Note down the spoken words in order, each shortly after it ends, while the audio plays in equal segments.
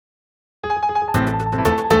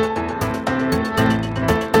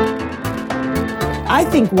I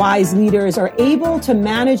think wise leaders are able to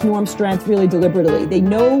manage norm strength really deliberately. They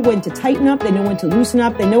know when to tighten up, they know when to loosen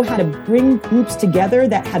up, they know how to bring groups together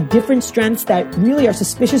that have different strengths that really are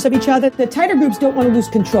suspicious of each other. The tighter groups don't want to lose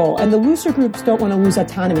control, and the looser groups don't want to lose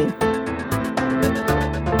autonomy.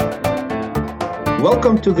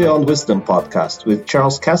 Welcome to the On Wisdom podcast with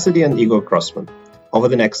Charles Cassidy and Igor Grossman. Over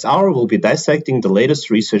the next hour, we'll be dissecting the latest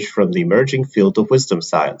research from the emerging field of wisdom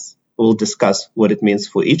science. We'll discuss what it means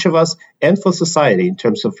for each of us and for society in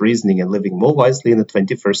terms of reasoning and living more wisely in the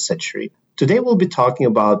 21st century. Today, we'll be talking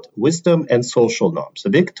about wisdom and social norms, a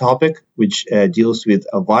big topic which deals with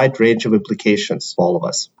a wide range of implications for all of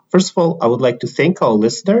us. First of all, I would like to thank our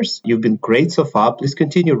listeners. You've been great so far. Please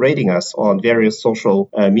continue rating us on various social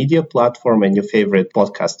media platforms and your favorite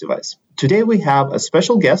podcast device. Today, we have a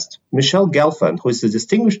special guest, Michelle Gelfand, who is a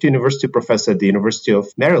distinguished university professor at the University of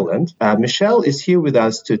Maryland. Michelle is here with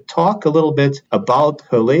us to talk a little bit about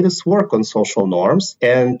her latest work on social norms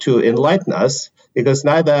and to enlighten us, because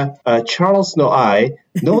neither Charles nor I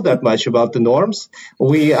know that much about the norms.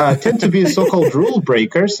 We tend to be so-called rule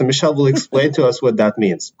breakers, and Michelle will explain to us what that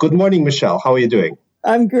means. Good morning, Michelle. How are you doing?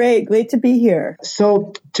 I'm great. Great to be here.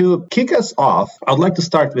 So to kick us off, I'd like to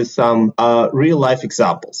start with some real-life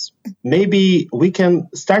examples. Maybe we can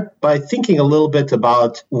start by thinking a little bit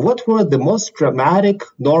about what were the most dramatic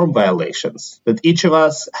norm violations that each of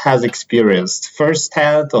us has experienced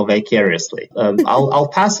firsthand or vicariously. I'll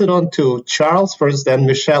pass it on to Charles first, then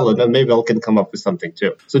Michelle, and then maybe I can come up with something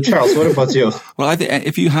too. So Charles, what about you? Well, I think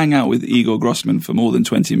if you hang out with Igor Grossman for more than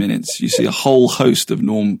 20 minutes, you see a whole host of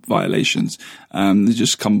norm violations. They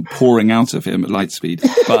just come pouring out of him at light speed.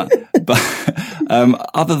 But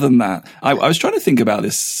other than that, I was trying to think about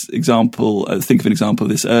this example, think of an example of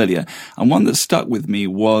this earlier. And one that stuck with me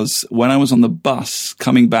was when I was on the bus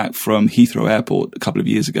coming back from Heathrow Airport a couple of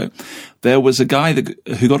years ago. There was a guy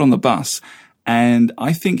who got on the bus, and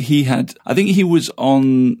I think he was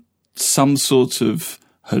on some sort of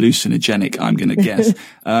hallucinogenic, I'm going to guess,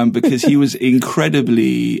 because he was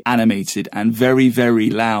incredibly animated and very, very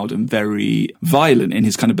loud and very violent in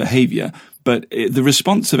his kind of behavior. But the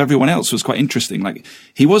response of everyone else was quite interesting. Like,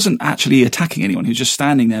 he wasn't actually attacking anyone. He was just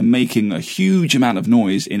standing there making a huge amount of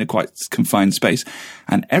noise in a quite confined space.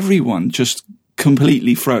 And everyone just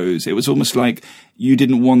completely froze. It was almost like you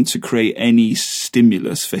didn't want to create any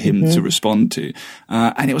stimulus for him to respond to.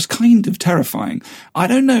 And it was kind of terrifying. I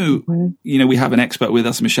don't know, we have an expert with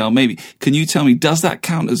us, Michelle, maybe. Can you tell me, does that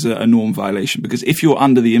count as a norm violation? Because if you're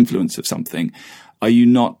under the influence of something, are you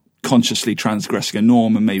not consciously transgressing a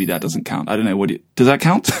norm, and maybe that doesn't count? I don't know. Does that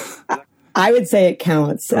count? I would say it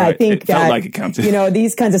counts. Right. I think it felt like it counted.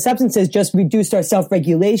 These kinds of substances just reduced our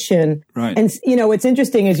self-regulation. Right. And, what's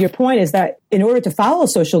interesting is your point is that in order to follow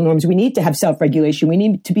social norms, we need to have self-regulation. We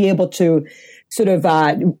need to be able to sort of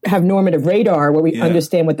have normative radar where we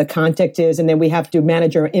understand what the context is, and then we have to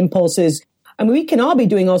manage our impulses. I mean, we can all be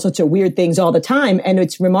doing all sorts of weird things all the time, and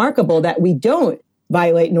it's remarkable that we don't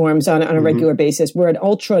violate norms on a regular basis. We're an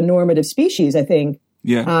ultra-normative species, I think.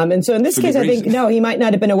 Yeah. And so in this case, I think, he might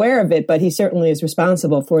not have been aware of it, but he certainly is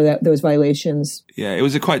responsible for those violations. Yeah, it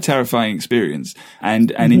was a quite terrifying experience, and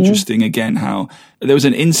interesting again how there was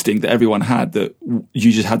an instinct that everyone had that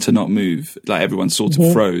you just had to not move. Like, everyone sort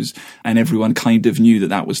of froze, and everyone kind of knew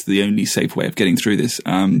that was the only safe way of getting through this.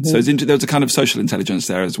 So there was a kind of social intelligence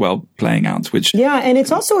there as well playing out, which... Yeah, and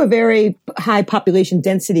it's also a very high population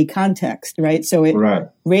density context, right? So it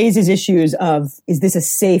raises issues of, is this a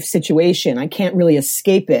safe situation? I can't really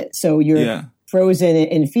escape it. So you're frozen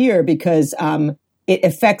in fear because it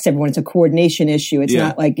affects everyone. It's a coordination issue. It's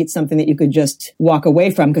not like it's something that you could just walk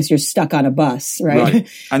away from because you're stuck on a bus, right?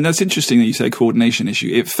 And that's interesting that you say coordination issue.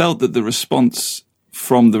 It felt that the response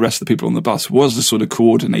from the rest of the people on the bus was a sort of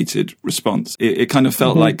coordinated response. It kind of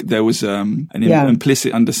felt like there was an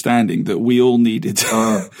implicit understanding that we all needed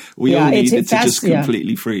to just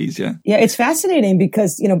completely freeze. Yeah, it's fascinating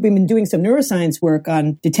because, we've been doing some neuroscience work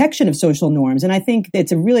on detection of social norms. And I think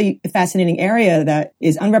it's a really fascinating area that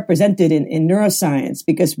is unrepresented in neuroscience,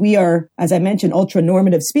 because we are, as I mentioned,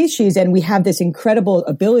 ultra-normative species, and we have this incredible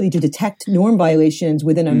ability to detect norm violations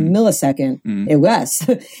within a millisecond or less.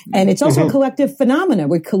 And it's also a collective phenomenon.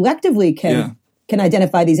 We collectively can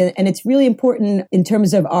identify these. And it's really important in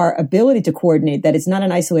terms of our ability to coordinate, that it's not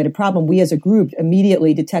an isolated problem. We as a group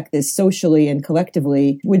immediately detect this socially and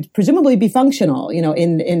collectively, would presumably be functional,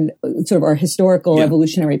 in sort of our historical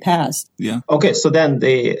evolutionary past. Yeah. Okay. So then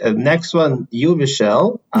the next one, you,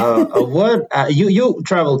 Michelle, you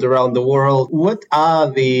traveled around the world. What are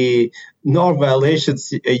the norm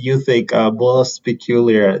violations you think are most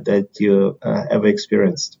peculiar that you ever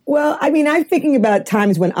experienced? Well, I mean, I'm thinking about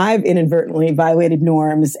times when I've inadvertently violated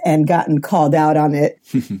norms and gotten called out on it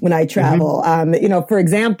when I travel. For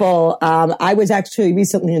example, I was actually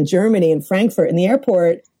recently in Germany, in Frankfurt, in the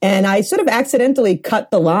airport, and I sort of accidentally cut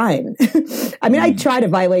the line. I mean, I try to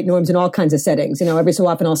violate norms in all kinds of settings. Every so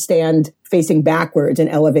often I'll stand facing backwards in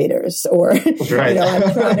elevators, or I'm trying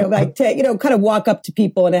to kind of walk up to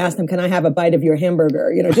people and ask them, "Can I have a bite of your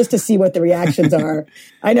hamburger?" Just to see what the reactions are.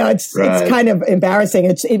 I know it's kind of embarrassing.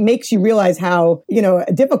 It makes you realize how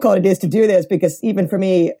difficult it is to do this, because even for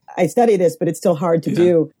me, I study this, but it's still hard to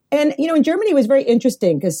do. And, in Germany it was very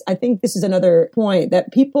interesting, because I think this is another point,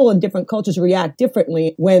 that people in different cultures react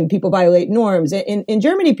differently when people violate norms. In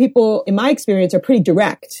Germany, people, in my experience, are pretty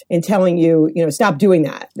direct in telling you, stop doing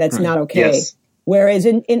that. That's not okay. Yes. Whereas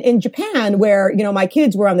in Japan, where, my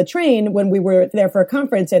kids were on the train when we were there for a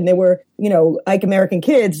conference, and they were, like American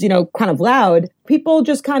kids, kind of loud, people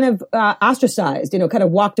just kind of ostracized, kind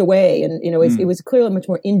of walked away. And, it was clearly a much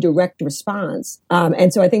more indirect response.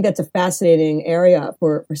 And so I think that's a fascinating area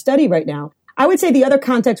for study right now. I would say the other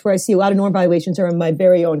context where I see a lot of norm violations are in my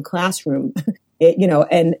very own classroom,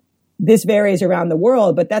 and this varies around the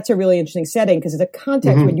world, but that's a really interesting setting, because it's a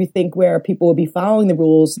context where you think where people will be following the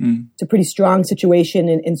rules. It's a pretty strong situation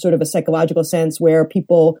in sort of a psychological sense, where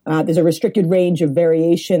people, there's a restricted range of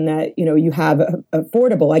variation that, you have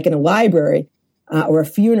affordable, like in a library or a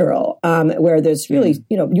funeral, where there's really,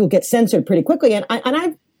 you'll get censored pretty quickly. And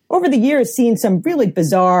I've, over the years, seen some really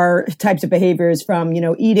bizarre types of behaviors, from,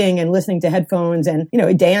 eating and listening to headphones and,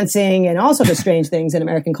 dancing and all sorts of strange things in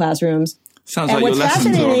American classrooms. Sounds like your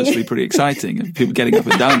lessons are honestly pretty exciting. People getting up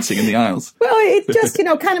and dancing in the aisles. Well, it's just,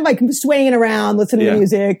 kind of like swaying around, listening to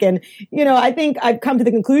music. And, I think I've come to the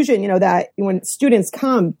conclusion, that when students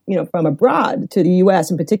come, from abroad to the U.S.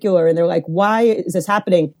 in particular, and they're like, why is this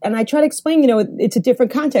happening? And I try to explain, it's a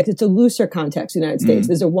different context. It's a looser context in the United States.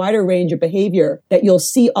 There's a wider range of behavior that you'll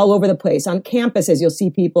see all over the place. On campuses, you'll see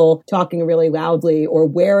people talking really loudly or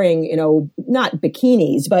wearing, not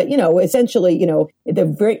bikinis, but, essentially,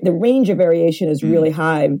 the range of variation is really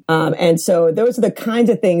high. And so those are the kinds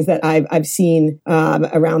of things that I've seen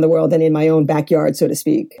around the world and in my own backyard, so to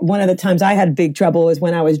speak. One of the times I had big trouble was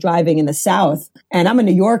when I was driving in the South, and I'm a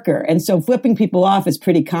New Yorker. And so flipping people off is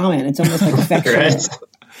pretty common. It's almost like affectionate.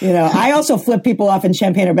 I also flipped people off in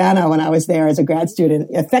Champaign-Urbana when I was there as a grad student,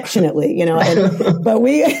 affectionately, but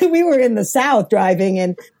we were in the South driving,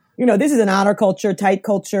 and this is an honor culture, tight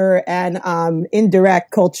culture, and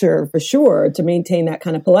indirect culture for sure, to maintain that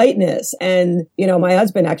kind of politeness. And, my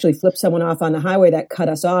husband actually flipped someone off on the highway that cut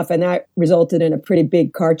us off, and that resulted in a pretty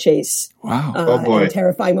big car chase. Wow. Oh boy. And a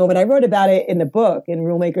terrifying moment. I wrote about it in the book, in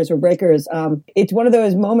Rule Makers or Breakers. It's one of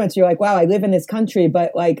those moments you're like, wow, I live in this country,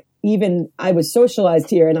 but even I was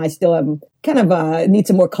socialized here, and I still am kind of need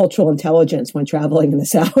some more cultural intelligence when traveling in the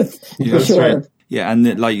South. Yeah, for sure. Right. Yeah,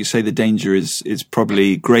 and like you say, the danger is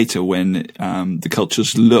probably greater when the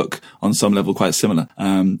cultures look on some level quite similar.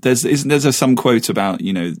 There's some quote about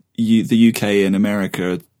the UK and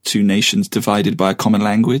America are two nations divided by a common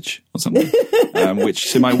language or something.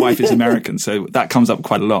 So my wife is American, so that comes up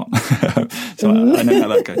quite a lot. So I know how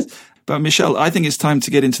that goes. But Michelle, I think it's time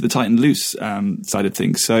to get into the tight and loose side of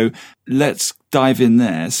things. So let's dive in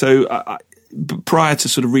there. So prior to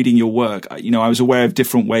sort of reading your work, I was aware of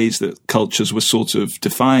different ways that cultures were sort of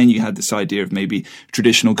defined. You had this idea of maybe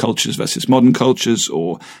traditional cultures versus modern cultures,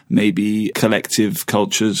 or maybe collective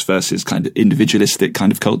cultures versus kind of individualistic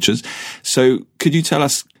kind of cultures. So could you tell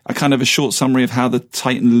us a kind of a short summary of how the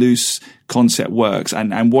tight and loose concept works,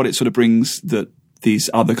 and what it sort of brings that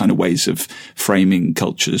these other kind of ways of framing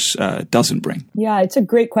cultures doesn't bring? Yeah, it's a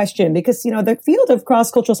great question, because, the field of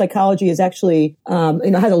cross-cultural psychology is actually,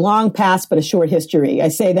 has a long past but a short history. I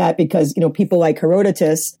say that because, people like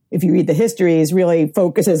Herodotus, if you read the histories, really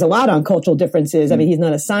focuses a lot on cultural differences. I mean, he's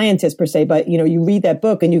not a scientist per se, but, you read that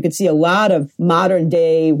book and you could see a lot of modern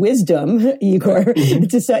day wisdom, Igor,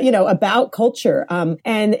 about culture.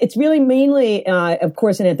 And it's really mainly, of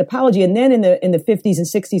course, in anthropology. And then in the 50s and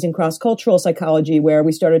 60s in cross-cultural psychology, where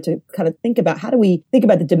we started to kind of think about how do we think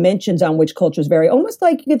about the dimensions on which cultures vary, almost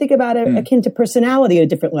like you can think about it akin to personality at a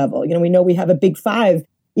different level. We know we have a big five.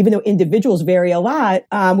 Even though individuals vary a lot,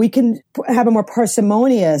 we can have a more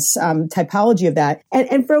parsimonious typology of that.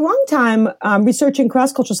 And for a long time, researching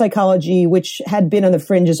cross-cultural psychology, which had been on the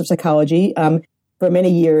fringes of psychology for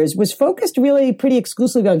many years, was focused really pretty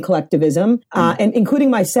exclusively on collectivism, and including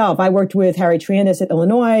myself. I worked with Harry Triandis at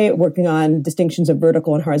Illinois, working on distinctions of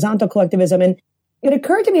vertical and horizontal collectivism. And it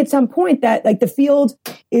occurred to me at some point that like the field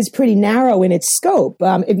is pretty narrow in its scope.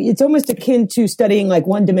 It's almost akin to studying like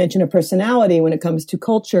one dimension of personality when it comes to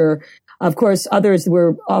culture. Of course, others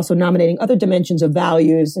were also nominating other dimensions of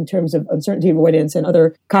values in terms of uncertainty avoidance and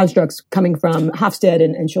other constructs coming from Hofstede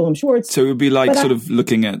and Sholem Schwartz. So it would be like sort of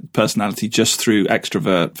looking at personality just through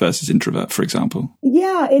extrovert versus introvert, for example.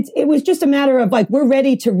 Yeah, it was just a matter of like, we're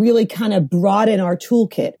ready to really kind of broaden our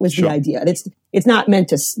toolkit was the idea. It's not meant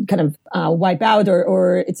to kind of wipe out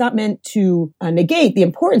or it's not meant to negate the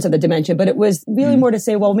importance of the dimension, but it was really more to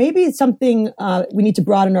say, well, maybe it's something we need to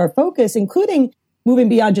broaden our focus, including moving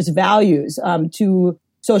beyond just values to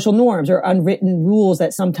social norms or unwritten rules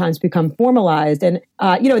that sometimes become formalized. And,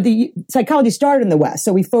 the psychology started in the West.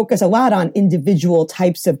 So we focus a lot on individual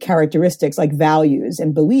types of characteristics like values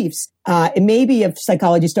and beliefs. And maybe if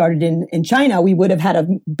psychology started in China, we would have had a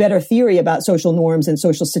better theory about social norms and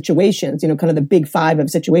social situations, kind of the big five of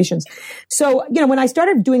situations. So, when I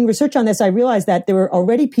started doing research on this, I realized that there were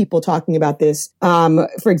already people talking about this.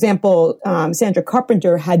 For example, Sandra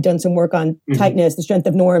Carpenter had done some work on tightness, the strength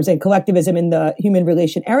of norms, and collectivism in the human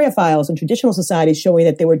relation area files in traditional societies, showing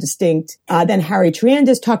that they were distinct. Then Harry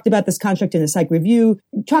Triandis talked about this construct in the Psych Review,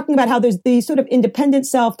 talking about how there's the sort of independent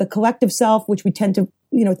self, the collective self, which we tend to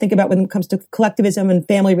think about when it comes to collectivism and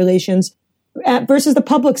family relations, versus the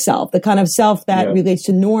public self, the kind of self that relates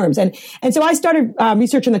to norms. And so I started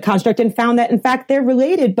researching the construct and found that, in fact, they're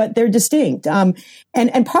related, but they're distinct. And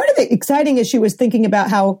part of the exciting issue was thinking about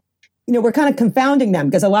how, we're kind of confounding them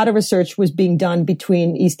because a lot of research was being done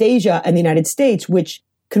between East Asia and the United States, which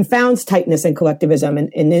confounds tightness and collectivism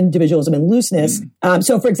and individualism and looseness.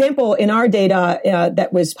 So, for example, in our data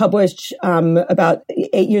that was published about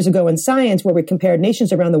 8 years ago in Science, where we compared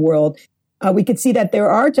nations around the world, we could see that there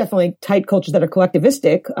are definitely tight cultures that are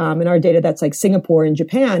collectivistic. In our data, that's like Singapore and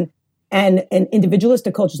Japan, and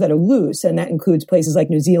individualistic cultures that are loose, and that includes places like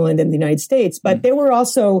New Zealand and the United States. But there were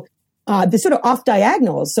also the sort of off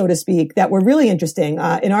diagonals, so to speak, that were really interesting.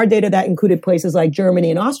 In our data, that included places like Germany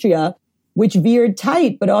and Austria, which veered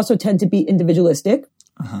tight, but also tend to be individualistic.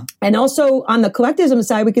 And also on the collectivism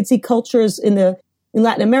side, we could see cultures in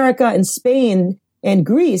Latin America and Spain and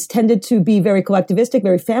Greece tended to be very collectivistic,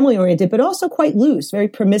 very family oriented, but also quite loose, very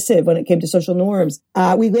permissive when it came to social norms.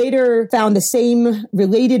 We later found the same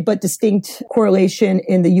related but distinct correlation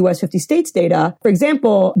in the US 50 states data. For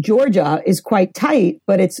example, Georgia is quite tight,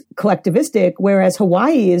 but it's collectivistic, whereas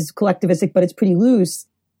Hawaii is collectivistic, but it's pretty loose.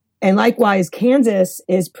 And likewise, Kansas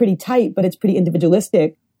is pretty tight, but it's pretty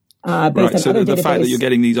individualistic. Right. So the fact that you're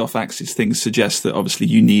getting these off-axis things suggests that obviously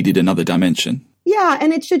you needed another dimension. Yeah,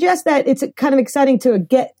 and it suggests that it's kind of exciting to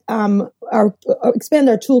get expand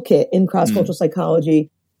our toolkit in cross-cultural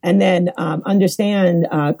psychology, and then understand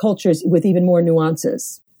cultures with even more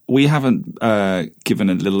nuances. We haven't given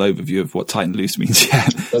a little overview of what tight and loose means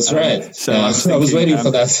yet. That's right. So I was waiting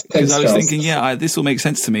for that. Because I was thinking, this will make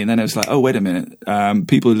sense to me. And then I was like, oh, wait a minute.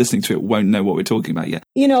 People listening to it won't know what we're talking about yet.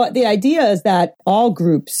 The idea is that all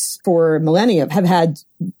groups for millennia have had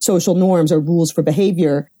social norms or rules for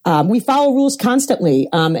behavior. We follow rules constantly.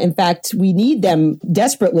 In fact, we need them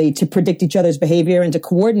desperately to predict each other's behavior and to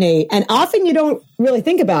coordinate. And often you don't really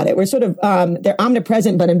think about it. We're sort of, they're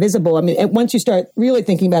omnipresent but invisible. I mean, once you start really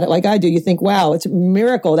thinking about it like I do, you think, wow, it's a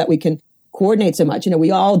miracle that we can coordinate so much. We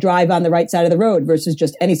all drive on the right side of the road versus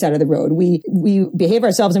just any side of the road. We behave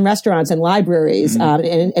ourselves in restaurants and libraries,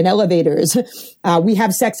 and elevators. We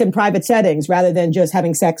have sex in private settings rather than just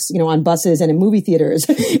having sex, on buses and in movie theaters.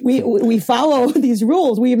 We follow these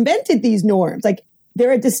rules. We invented these norms. Like,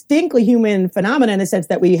 they're a distinctly human phenomenon in the sense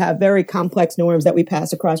that we have very complex norms that we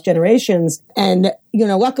pass across generations. And,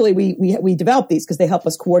 luckily we develop these because they help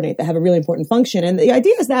us coordinate. They have a really important function. And the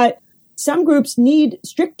idea is that some groups need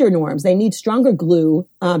stricter norms. They need stronger glue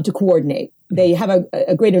to coordinate. They have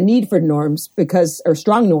a greater need for norms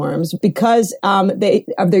strong norms because of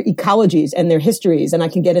their ecologies and their histories. And I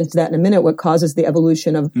can get into that in a minute, what causes the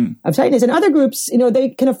evolution of tightness. And other groups, they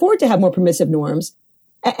can afford to have more permissive norms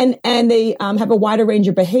and they have a wider range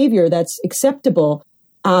of behavior that's acceptable.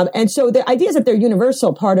 And so the idea is that they're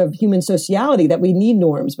universal part of human sociality, that we need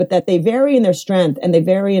norms, but that they vary in their strength and they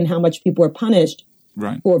vary in how much people are punished.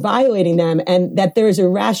 Right. For violating them, and that there is a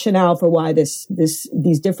rationale for why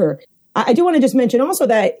these differ. I do want to just mention also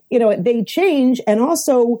that they change, and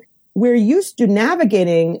also we're used to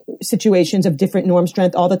navigating situations of different norm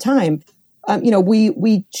strength all the time.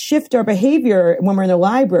 We shift our behavior when we're in the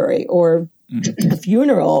library, or a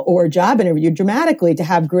funeral or a job interview dramatically to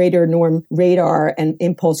have greater norm radar and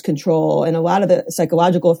impulse control and a lot of the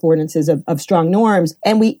psychological affordances of strong norms.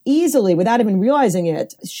 And we easily, without even realizing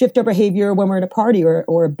it, shift our behavior when we're at a party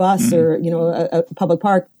or a bus or, a public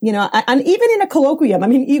park, and even in a colloquium. I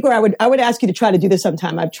mean, Igor, I would ask you to try to do this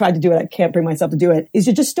sometime. I've tried to do it. I can't bring myself to do it. Is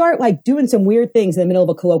to just start like doing some weird things in the middle of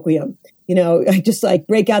a colloquium. Just like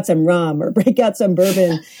break out some rum or break out some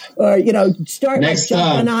bourbon or, start next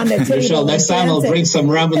time on the table. Michelle, next time I'll bring some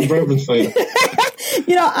rum and bourbon for you.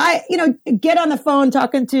 Get on the phone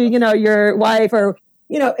talking to, your wife or,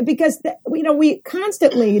 because, we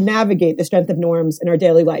constantly navigate the strength of norms in our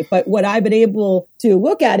daily life. But what I've been able to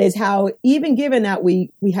look at is how even given that we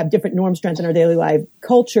have different norm strengths in our daily life,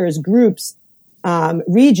 cultures, groups,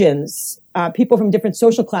 regions, people from different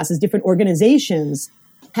social classes, different organizations,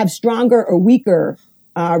 have stronger or weaker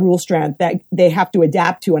rule strength that they have to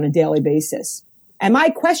adapt to on a daily basis. And my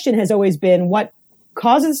question has always been, what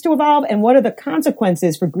causes us to evolve and what are the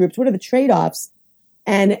consequences for groups? What are the trade-offs?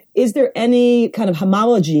 And is there any kind of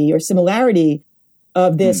homology or similarity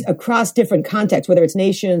of this across different contexts, whether it's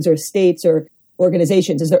nations or states or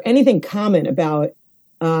organizations? Is there anything common about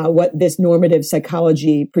what this normative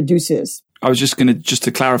psychology produces? I was just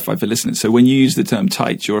to clarify for listeners. So when you use the term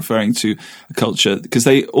tight, you're referring to a culture because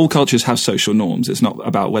all cultures have social norms. It's not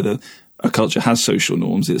about whether a culture has social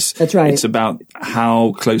norms. That's right. It's about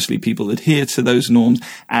how closely people adhere to those norms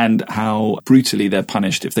and how brutally they're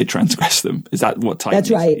punished if they transgress them. Is that what tight means?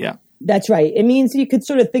 That's right. Yeah. That's right. It means you could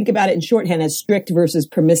sort of think about it in shorthand as strict versus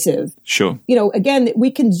permissive. Sure. Again, we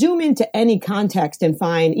can zoom into any context and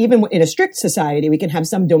find, even in a strict society, we can have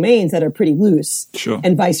some domains that are pretty loose. Sure.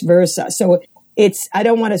 And vice versa. So I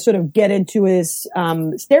don't want to sort of get into this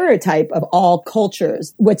stereotype of all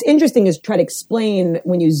cultures. What's interesting is try to explain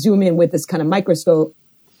when you zoom in with this kind of microscope,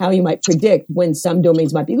 how you might predict when some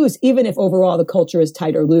domains might be loose, even if overall the culture is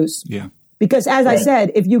tight or loose. Yeah. Because as I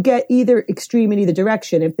said, if you get either extreme in either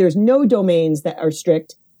direction, if there's no domains that are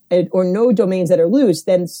strict or no domains that are loose,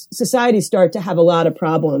 then societies start to have a lot of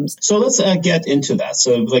problems. So let's get into that.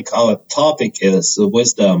 So like our topic is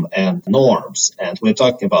wisdom and norms, and we're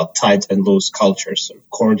talking about tight and loose cultures, sort of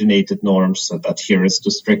coordinated norms that adherence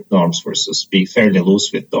to strict norms versus being fairly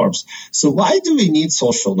loose with norms. So why do we need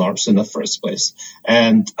social norms in the first place?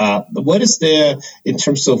 And what is there in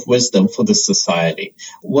terms of wisdom for the society?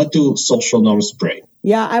 What do social norms bring?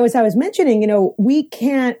 Yeah, I was mentioning, we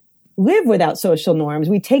can't live without social norms.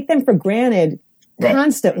 We take them for granted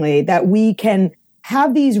constantly that we can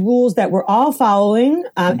have these rules that we're all following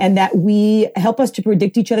and that we help us to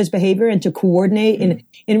predict each other's behavior and to coordinate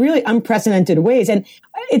in really unprecedented ways. And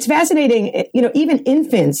it's fascinating, even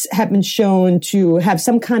infants have been shown to have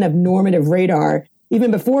some kind of normative radar even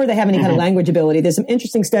before they have any kind of language ability. There's some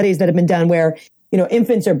interesting studies that have been done where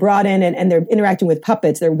infants are brought in and they're interacting with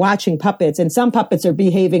puppets. They're watching puppets, and some puppets are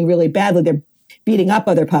behaving really badly. They're beating up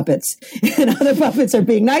other puppets, and other puppets are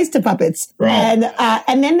being nice to puppets. Right.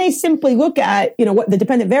 And then they simply look at, what the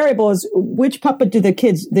dependent variable is, which puppet do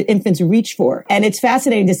the infants reach for? And it's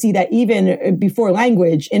fascinating to see that even before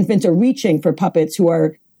language, infants are reaching for puppets who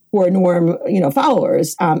are norm,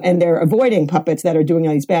 followers, and they're avoiding puppets that are doing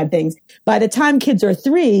all these bad things. By the time kids are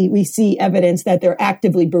 3, we see evidence that they're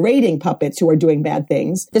actively berating puppets who are doing bad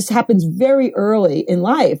things. This happens very early in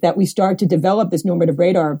life that we start to develop this normative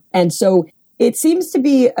radar. And so it seems to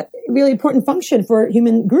be a really important function for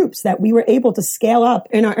human groups that we were able to scale up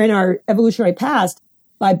in our evolutionary past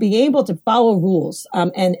by being able to follow rules.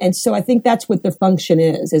 And so I think that's what the function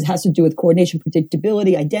is. It has to do with coordination,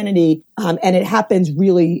 predictability, identity, and it happens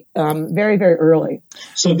really very, very early.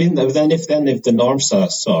 So then if the norms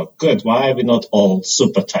are so good, why are we not all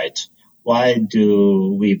super tight? Why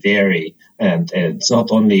do we vary? And it's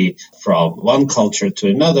not only from one culture to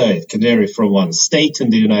another. It can vary from one state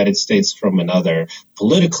in the United States from another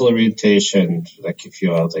political orientation, like if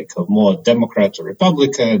you are like a more Democrat or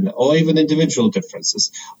Republican, or even individual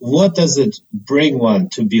differences. What does it bring one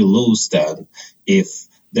to be loose then if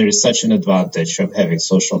there is such an advantage of having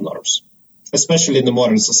social norms, especially in the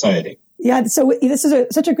modern society? Yeah, so this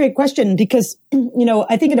is such a great question because,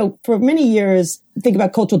 I think, for many years, think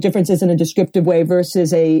about cultural differences in a descriptive way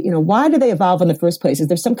versus why do they evolve in the first place? Is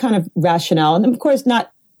there some kind of rationale? And of course,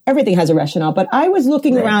 not everything has a rationale, but I was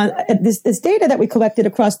looking around at this data that we collected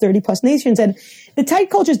across 30 plus nations, and the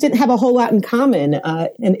tight cultures didn't have a whole lot in common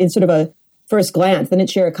in sort of a first glance. They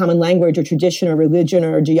didn't share a common language or tradition or religion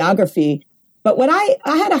or geography. But what I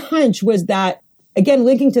had a hunch was that, again,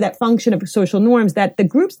 linking to that function of social norms, that the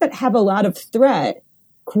groups that have a lot of threat,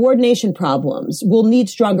 coordination problems will need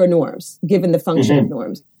stronger norms, given the function of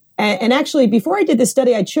norms. And actually, before I did this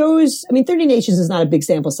study, 30 nations is not a big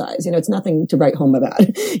sample size. It's nothing to write home about.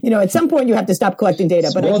 At some point you have to stop collecting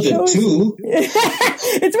data. But more than two.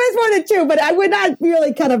 It's much more than two, but I would not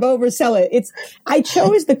really kind of oversell it. I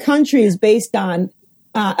chose the countries based on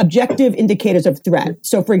objective indicators of threat.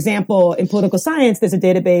 So, for example, in political science, there's a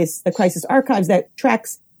database, the Crisis Archives, that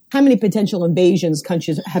tracks how many potential invasions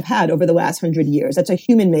countries have had over the last 100 years. That's a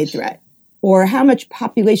human-made threat. Or how much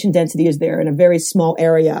population density is there in a very small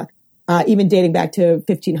area, even dating back to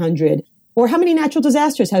 1500. Or how many natural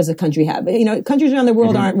disasters has a country have? Countries around the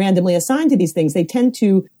world aren't randomly assigned to these things. They tend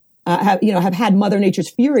to have had Mother Nature's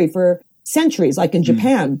fury for centuries, like in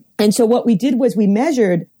Japan. And so what we did was we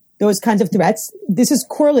measured those kinds of threats. This is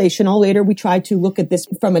correlational. Later, we tried to look at this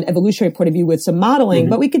from an evolutionary point of view with some modeling,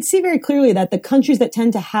 but we could see very clearly that the countries that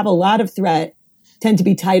tend to have a lot of threat tend to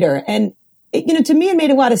be tighter. And to me, it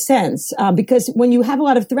made a lot of sense because when you have a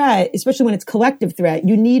lot of threat, especially when it's collective threat,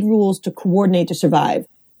 you need rules to coordinate to survive.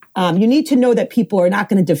 You need to know that people are not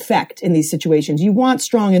going to defect in these situations. You want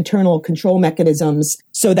strong internal control mechanisms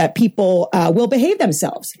so that people will behave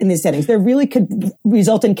themselves in these settings. They really could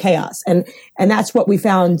result in chaos. And that's what we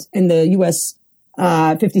found in the U.S.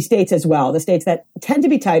 50 states as well, the states that tend to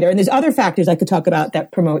be tighter. And there's other factors I could talk about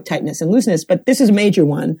that promote tightness and looseness, but this is a major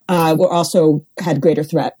one, where also had greater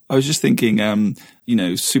threat. I was just thinking,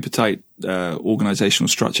 super tight organizational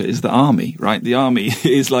structure is the army, right? The army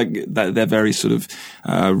is like their very sort of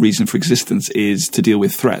reason for existence is to deal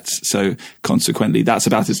with threats. So consequently, that's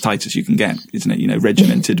about as tight as you can get, isn't it?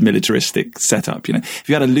 Regimented, militaristic setup. If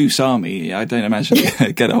you had a loose army, I don't imagine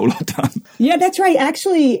you'd get a whole lot done. Yeah, that's right.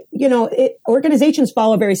 Actually, organizations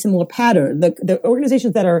follow a very similar pattern. The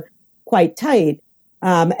organizations that are quite tight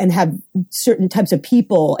and have certain types of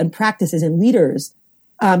people and practices and leaders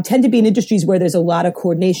tend to be in industries where there's a lot of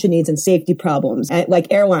coordination needs and safety problems, like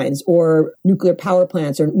airlines or nuclear power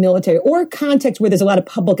plants or military, or contexts where there's a lot of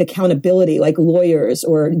public accountability, like lawyers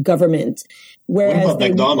or government. Whereas what about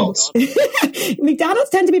McDonald's? McDonald's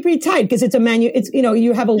tend to be pretty tight because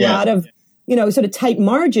you have a lot of sort of tight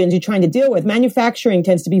margins you're trying to deal with. Manufacturing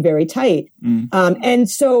tends to be very tight. And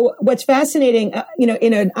so what's fascinating,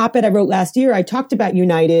 in an op-ed I wrote last year, I talked about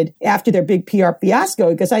United after their big PR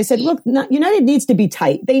fiasco because I said, look, United needs to be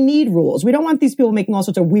tight. They need rules. We don't want these people making all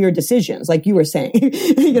sorts of weird decisions, like you were saying.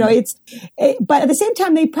 But at the same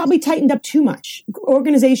time, they probably tightened up too much.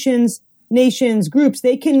 Organizations, nations, groups,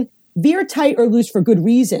 they can veer tight or loose for good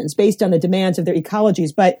reasons based on the demands of their ecologies.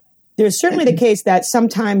 But there's certainly the case that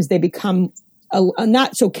sometimes they become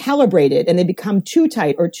not so calibrated and they become too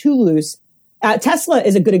tight or too loose. Tesla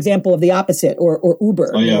is a good example of the opposite, or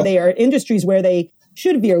Uber. Oh, yeah. They are industries where they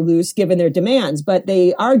should veer loose given their demands, but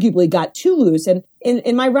they arguably got too loose. And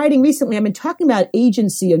in my writing recently, I've been talking about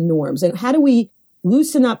agency of norms and how do we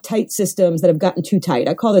loosen up tight systems that have gotten too tight.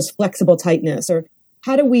 I call this flexible tightness. Or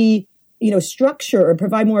how do we structure or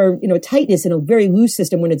provide more, tightness in a very loose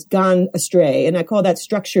system when it's gone astray. And I call that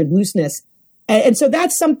structured looseness. And so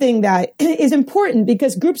that's something that is important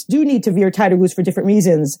because groups do need to veer tight or loose for different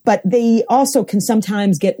reasons, but they also can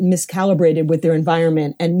sometimes get miscalibrated with their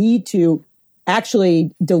environment and need to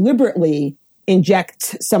actually deliberately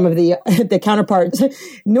inject some of the counterparts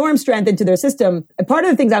norm strength into their system. And part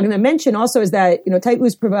of the things I'm going to mention also is that, tight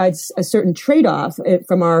loose provides a certain trade-off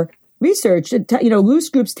from our research. Loose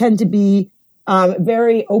groups tend to be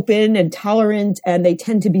very open and tolerant, and they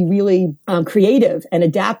tend to be really creative and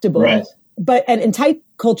adaptable. Right. And tight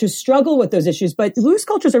cultures struggle with those issues, but loose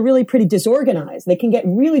cultures are really pretty disorganized. They can get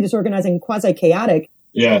really disorganized and quasi-chaotic.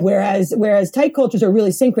 Yeah. Whereas tight cultures are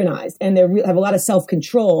really synchronized and they have a lot of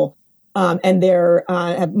self-control. And they're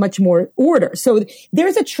have much more order. So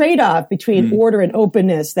there's a trade-off between order and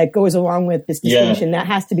openness that goes along with this distinction that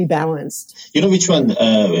has to be balanced. You know which one?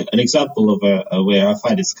 An example of where I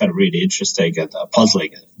find it's kind of really interesting and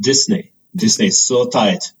puzzling. Disney. Disney is so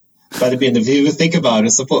tight. But if you think about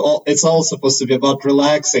it, it's all supposed to be about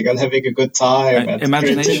relaxing and having a good time and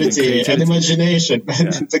creativity and imagination.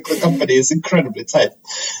 Yeah. The company is incredibly tight.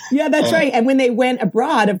 Yeah, that's right. And when they went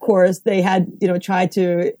abroad, of course, they had, tried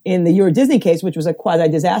to, in the Euro Disney case, which was a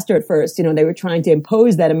quasi-disaster at first, they were trying to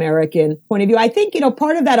impose that American point of view. I think,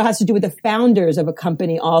 part of that has to do with the founders of a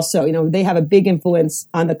company also. They have a big influence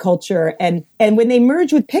on the culture. And when they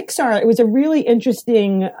merged with Pixar, it was a really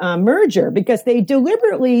interesting merger because they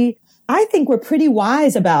deliberately, I think, we're pretty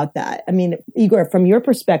wise about that. I mean, Igor, from your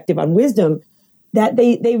perspective on wisdom, that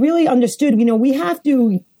they really understood, we have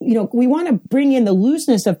to, we want to bring in the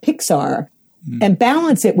looseness of Pixar and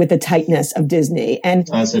balance it with the tightness of Disney. And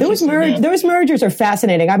those mergers are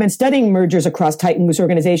fascinating. I've been studying mergers across tight and loose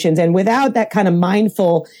organizations. And without that kind of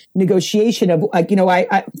mindful negotiation of,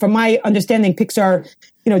 from my understanding, Pixar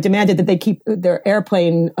demanded that they keep their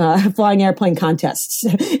flying airplane contests.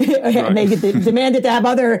 And they demanded to have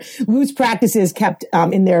other loose practices kept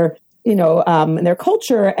in their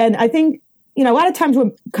culture. And I think, a lot of times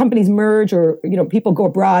when companies merge or, people go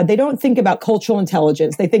abroad, they don't think about cultural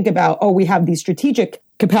intelligence. They think about, we have these strategic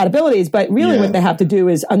compatibilities, but really what they have to do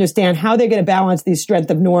is understand how they're going to balance these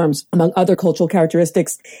strength of norms among other cultural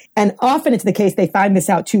characteristics. And often it's the case they find this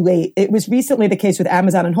out too late. It was recently the case with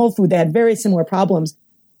Amazon and Whole Foods. They had very similar problems.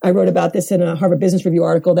 I wrote about this in a Harvard Business Review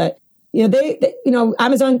article that,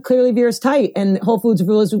 Amazon clearly veers tight and Whole Foods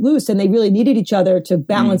veers loose, and they really needed each other to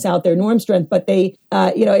balance out their norm strength. But they,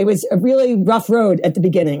 it was a really rough road at the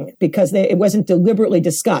beginning because it wasn't deliberately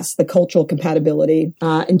discussed, the cultural compatibility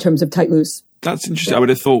in terms of tight-loose. That's interesting. I would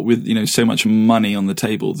have thought with, so much money on the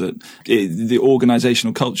table that the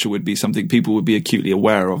organizational culture would be something people would be acutely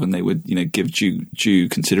aware of and they would, give due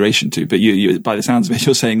consideration to. But you, by the sounds of it,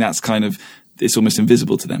 you're saying that's it's almost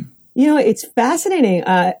invisible to them. It's fascinating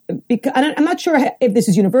because I'm not sure if this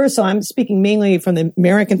is universal. I'm speaking mainly from the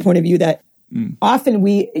American point of view that often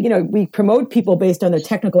we promote people based on their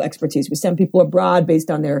technical expertise. We send people abroad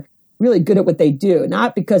based on their really good at what they do,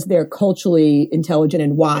 not because they're culturally intelligent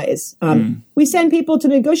and wise. We send people to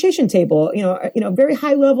the negotiation table, very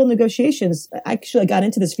high level negotiations. I actually got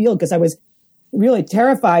into this field because I was really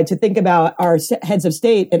terrified to think about our heads of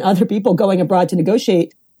state and other people going abroad to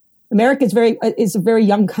negotiate. America is a very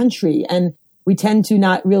young country, and we tend to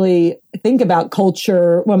not really think about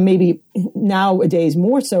culture. Well, maybe nowadays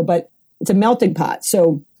more so, but it's a melting pot.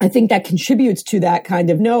 So I think that contributes to that kind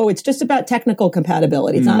of, no, it's just about technical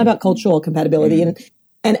compatibility. It's not about cultural compatibility.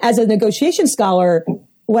 And as a negotiation scholar,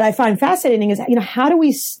 what I find fascinating is, how do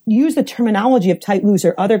we use the terminology of tight, loose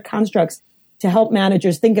or other constructs to help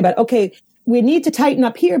managers think about, okay, we need to tighten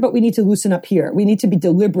up here, but we need to loosen up here. We need to be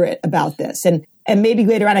deliberate about this. And maybe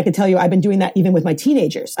later on, I could tell you I've been doing that even with my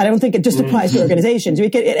teenagers. I don't think it just applies to organizations.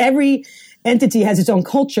 Every entity has its own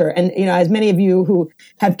culture. And, as many of you who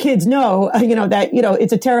have kids know, that,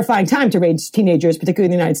 it's a terrifying time to raise teenagers, particularly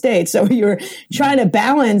in the United States. So you're trying to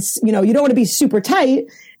balance, you don't want to be super tight.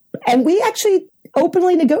 And we actually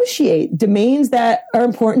openly negotiate domains that are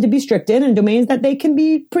important to be strict in and domains that they can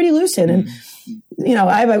be pretty loose in. And,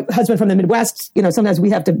 I have a husband from the Midwest. Sometimes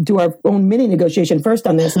we have to do our own mini negotiation first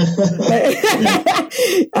on this.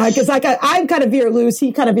 Because I'm kind of veer loose.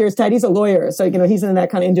 He kind of veers tight. He's a lawyer. So, he's in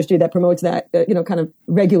that kind of industry that promotes that, kind of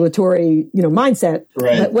regulatory, mindset.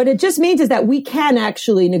 Right. But what it just means is that we can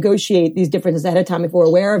actually negotiate these differences ahead of time if we're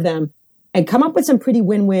aware of them and come up with some pretty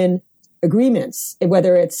win-win agreements,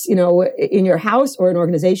 whether it's, in your house or in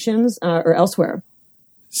organizations or elsewhere.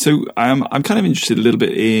 So I'm kind of interested a little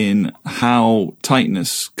bit in how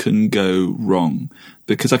tightness can go wrong,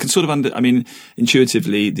 because I can sort of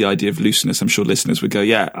intuitively, the idea of looseness, I'm sure listeners would go,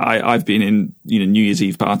 yeah, I've been in, New Year's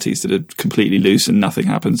Eve parties that are completely loose and nothing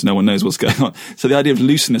happens. No one knows what's going on. So the idea of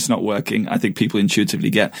looseness not working, I think people intuitively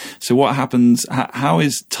get. So what happens? How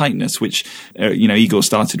is tightness, which, Igor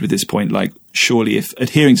started with this point, like, surely if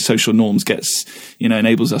adhering to social norms gets,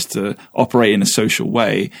 enables us to operate in a social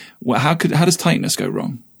way, how does tightness go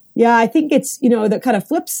wrong? Yeah, I think it's, the kind of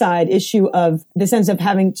flip side issue of the sense of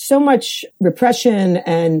having so much repression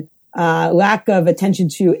and lack of attention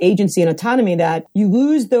to agency and autonomy that you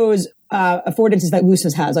lose those affordances that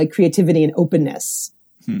looseness has, like creativity and openness.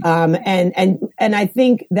 And I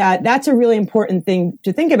think that that's a really important thing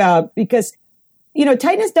to think about because,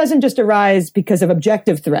 tightness doesn't just arise because of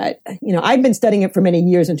objective threat. I've been studying it for many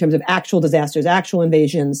years in terms of actual disasters, actual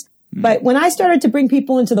invasions. But when I started to bring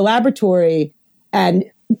people into the laboratory and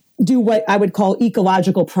do what I would call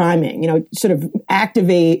ecological priming, sort of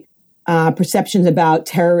activate perceptions about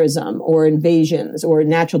terrorism or invasions or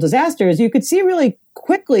natural disasters, you could see really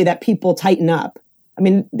quickly that people tighten up. I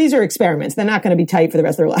mean, these are experiments. They're not going to be tight for the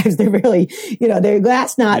rest of their lives. They're really, they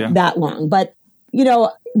last not that long. But,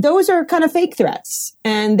 those are kind of fake threats.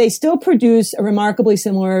 And they still produce a remarkably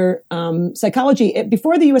similar psychology.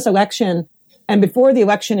 Before the U.S. election, and before the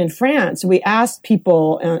election in France, we asked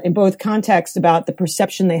people in both contexts about the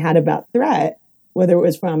perception they had about threat, whether it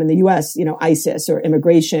was from in the U.S., ISIS or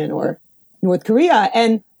immigration or North Korea.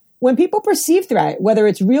 And when people perceive threat, whether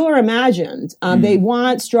it's real or imagined, they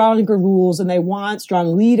want stronger rules and they want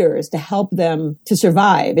strong leaders to help them to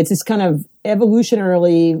survive. It's this kind of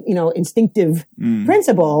evolutionarily, instinctive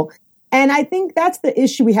principle. And I think that's the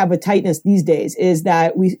issue we have with tightness these days is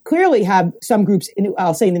that we clearly have some groups,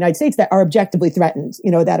 I'll say in the United States, that are objectively threatened,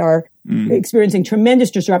 that are experiencing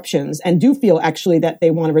tremendous disruptions and do feel actually that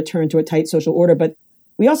they want to return to a tight social order. But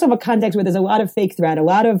we also have a context where there's a lot of fake threat, a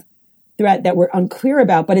lot of threat that we're unclear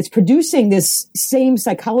about, but it's producing this same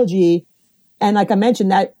psychology. And like I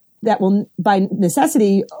mentioned, that that will, by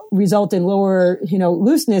necessity, result in lower,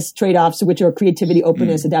 looseness trade-offs, which are creativity,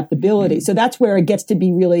 openness, adaptability. So that's where it gets to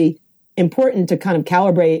be really important to kind of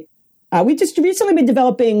calibrate. We just recently been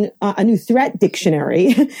developing a new threat dictionary.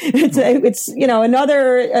 It's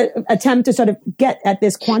another attempt to sort of get at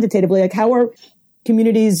this quantitatively, like how are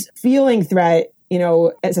communities feeling threat,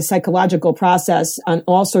 as a psychological process on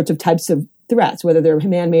all sorts of types of threats, whether they're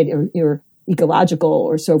man-made or ecological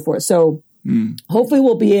or so forth. So hopefully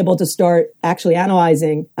we'll be able to start actually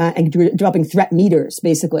analyzing and developing threat meters,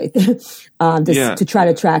 basically, to try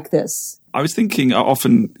to track this. I was thinking,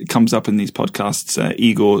 often it comes up in these podcasts,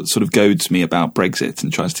 Igor sort of goads me about Brexit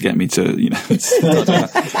and tries to get me to,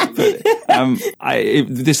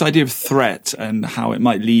 this idea of threat and how it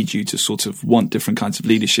might lead you to sort of want different kinds of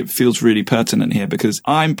leadership feels really pertinent here, because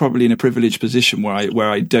I'm probably in a privileged position where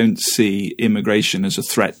I don't see immigration as a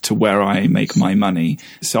threat to where I make my money.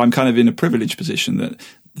 So I'm kind of in a privileged position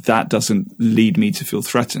that doesn't lead me to feel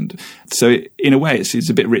threatened. So in a way, it's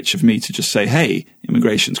a bit rich of me to just say, hey,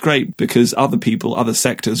 immigration's great, because other people, other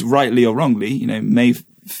sectors, rightly or wrongly, may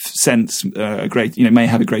sense may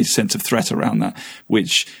have a great sense of threat around that,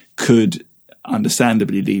 which could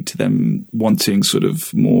understandably lead to them wanting sort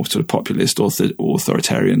of more sort of populist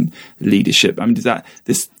authoritarian leadership. I mean,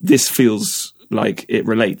 this feels like it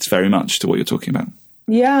relates very much to what you're talking about.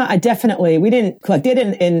 Yeah, definitely. We didn't collect it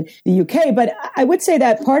in the UK, but I would say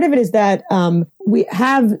that part of it is that we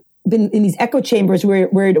have been in these echo chambers where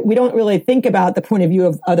we don't really think about the point of view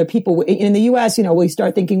of other people. In the US, we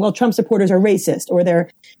start thinking, well, Trump supporters are racist, or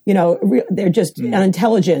they're just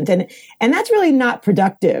unintelligent. And that's really not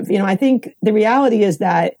productive. I think the reality is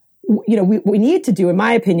that we need to do, in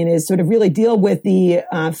my opinion, is sort of really deal with the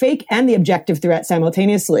fake and the objective threat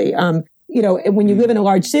simultaneously. When you live in a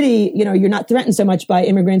large city, you're not threatened so much by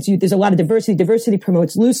immigrants. There's a lot of diversity. Diversity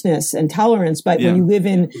promotes looseness and tolerance. But when you live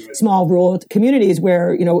in small rural communities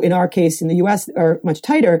where, in our case in the U.S. are much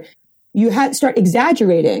tighter, you start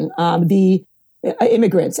exaggerating the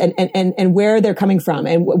immigrants and where they're coming from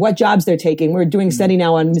and what jobs they're taking. We're doing a study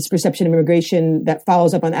now on misperception of immigration that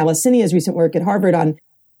follows up on Alice Sinia's recent work at Harvard on,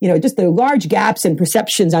 just the large gaps in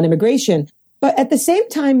perceptions on immigration. But at the same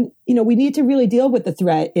time, we need to really deal with the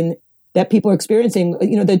threat that people are experiencing.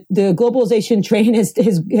 The globalization train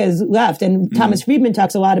has left, and Thomas Friedman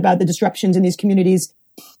talks a lot about the disruptions in these communities.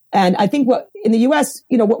 And I think in the U.S.,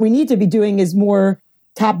 what we need to be doing is more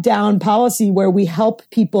top-down policy where we help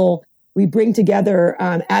people. We bring together,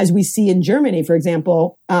 as we see in Germany, for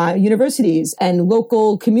example, universities and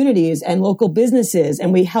local communities and local businesses,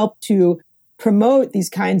 and we help to promote these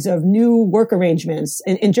kinds of new work arrangements.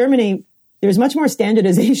 In Germany, there's much more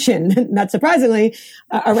standardization, not surprisingly,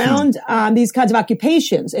 around these kinds of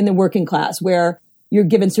occupations in the working class, where you're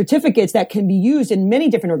given certificates that can be used in many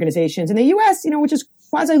different organizations. In the U.S., which is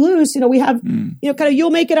quasi loose, we have, kind of, you'll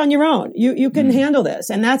make it on your own. You can handle this,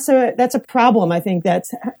 and that's a problem. I think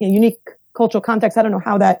that's a unique cultural context. I don't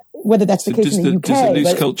know whether that's the case in the UK. Does a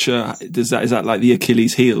loose culture, is that like the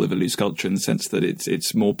Achilles heel of a loose culture, in the sense that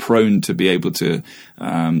it's more prone to be able to,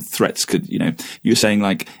 threats could, you're saying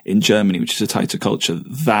like in Germany, which is a tighter culture,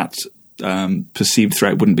 that perceived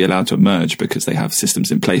threat wouldn't be allowed to emerge because they have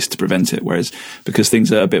systems in place to prevent it. Whereas because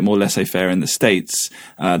things are a bit more laissez-faire in the States,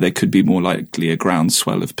 there could be more likely a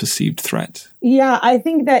groundswell of perceived threat. Yeah, I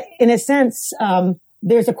think that in a sense,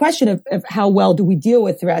 there's a question of how well do we deal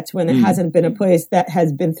with threats when it hasn't been a place that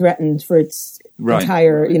has been threatened for its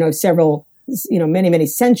entire, several, many, many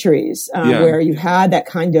centuries, where you had that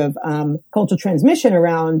kind of cultural transmission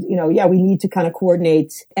around, we need to kind of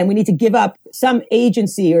coordinate and we need to give up some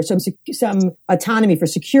agency or some autonomy for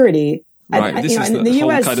security. Right. This is the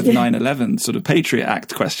whole US, kind of 9/11 sort of Patriot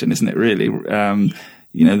Act question, isn't it, really?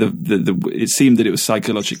 It seemed that it was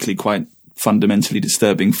psychologically quite fundamentally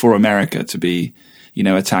disturbing for America to be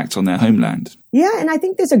attacked on their homeland. Yeah, and I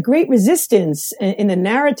think there's a great resistance in the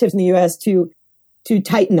narratives in the U.S. to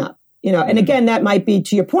tighten up. And again, that might be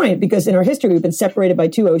to your point, because in our history, we've been separated by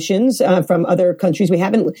two oceans from other countries. We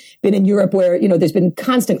haven't been in Europe where, there's been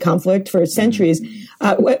constant conflict for centuries.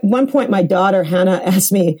 At one point, my daughter, Hannah,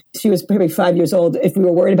 asked me, she was probably 5 years old, if we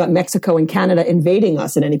were worried about Mexico and Canada invading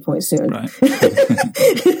us at any point soon. Right.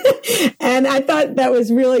 And I thought that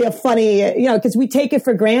was really a funny, because we take it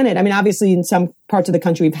for granted. I mean, obviously, in some parts of the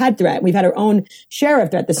country, we've had threat. We've had our own share of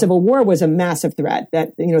threat. The Civil War was a massive threat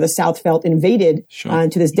that, the South felt invaded. Sure.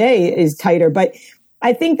 To this day is tighter. But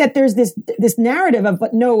I think that there's this narrative of,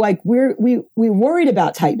 but no, like we're worried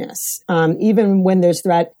about tightness, even when there's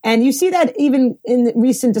threat. And you see that even in the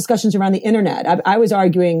recent discussions around the internet. I was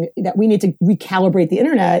arguing that we need to recalibrate the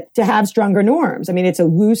internet to have stronger norms. I mean, it's a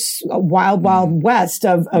loose, wild west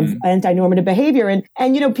of anti-normative behavior.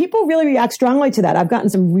 And, you know, people really react strongly to that. I've gotten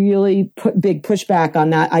some really big pushback on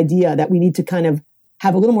that idea that we need to kind of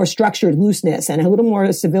have a little more structured looseness and a little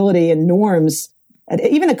more civility and norms.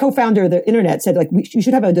 Even the co-founder of the internet said, like, you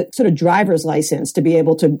should have a sort of driver's license to be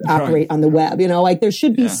able to operate on the web. You know, like there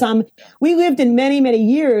should be we lived in many, many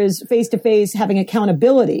years face to face having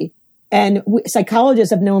accountability. And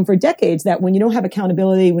psychologists have known for decades that when you don't have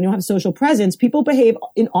accountability, when you don't have social presence, people behave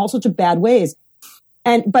in all sorts of bad ways.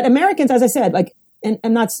 But Americans, as I said, like, and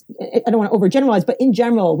I don't want to overgeneralize, but in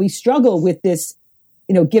general, we struggle with this,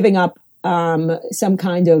 you know, giving up some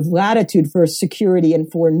kind of latitude for security and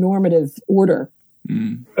for normative order.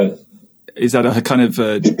 Is that a kind of,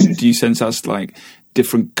 do you sense us like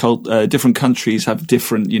different countries have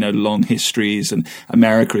different, you know, long histories, and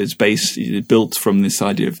America is built from this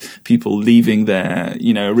idea of people leaving their,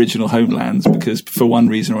 you know, original homelands because for one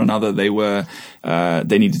reason or another they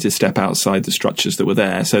needed to step outside the structures that were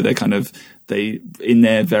there. So they in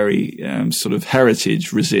their very sort of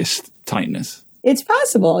heritage resist tightness. It's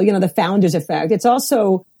possible, you know, the founders effect. It's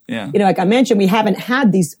also, you know, like I mentioned, we haven't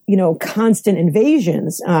had these, you know, constant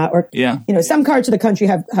invasions, you know, some parts of the country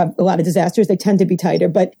have a lot of disasters. They tend to be tighter,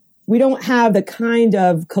 but we don't have the kind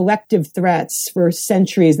of collective threats for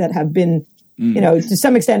centuries that have been, you know, to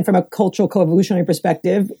some extent from a cultural co-evolutionary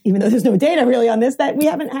perspective, even though there's no data really on this, that we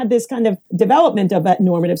haven't had this kind of development of that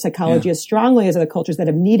normative psychology as strongly as other cultures that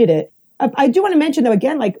have needed it. I do want to mention, though,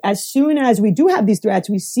 again, like as soon as we do have these threats,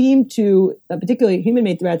 we seem to, particularly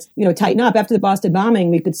human-made threats, you know, tighten up. After the Boston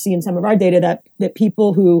bombing, we could see in some of our data that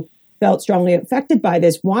people who felt strongly affected by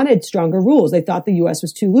this wanted stronger rules. They thought the U.S.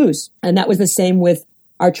 was too loose. And that was the same with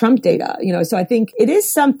our Trump data. You know, so I think it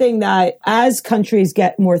is something that as countries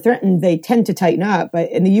get more threatened, they tend to tighten up.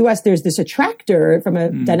 But in the U.S., there's this attractor from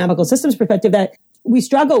a dynamical systems perspective that we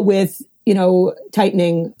struggle with, you know,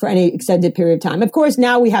 tightening for any extended period of time. Of course,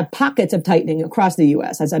 now we have pockets of tightening across the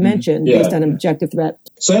U.S., as I mentioned, based on objective threat.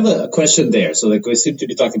 So I have a question there. So like we seem to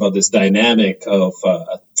be talking about this dynamic of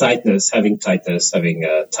tightness, having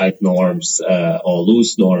tight norms or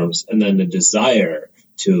loose norms, and then the desire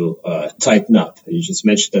to tighten up. You just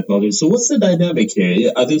mentioned that model. So what's the dynamic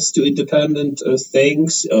here? Are these two independent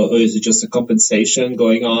things, or is it just a compensation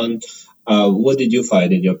going on? What did you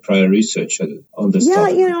find in your prior research on this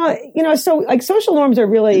topic? You know, so like social norms are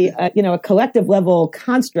really, you know, a collective level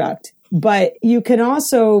construct, but you can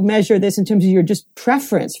also measure this in terms of your just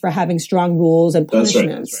preference for having strong rules and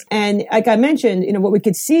punishments. That's right. And like I mentioned, you know, what we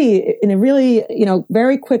could see in a really, you know,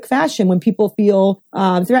 very quick fashion when people feel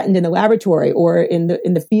threatened in the laboratory or in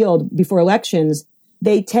the field before elections,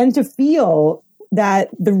 they tend to feel that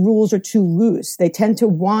the rules are too loose. They tend to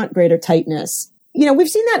want greater tightness. You know, we've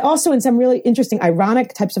seen that also in some really interesting,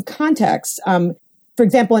 ironic types of contexts. For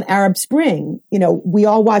example, in Arab Spring, you know, we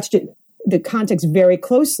all watched the context very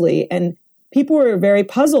closely, and people were very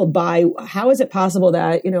puzzled by how is it possible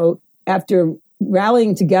that, you know, after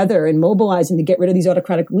rallying together and mobilizing to get rid of these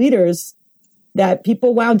autocratic leaders, that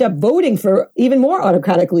people wound up voting for even more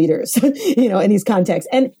autocratic leaders, you know, in these contexts.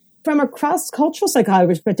 And from a cross-cultural psychology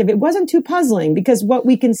perspective, it wasn't too puzzling because what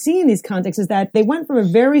we can see in these contexts is that they went from a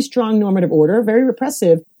very strong normative order, very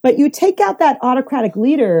repressive, but you take out that autocratic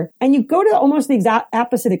leader and you go to almost the exact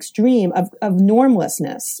opposite extreme of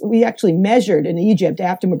normlessness. We actually measured in Egypt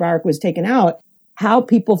after Mubarak was taken out how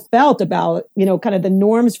people felt about, you know, kind of the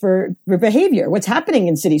norms for behavior, what's happening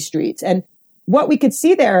in city streets. And what we could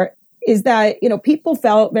see there is that, you know, people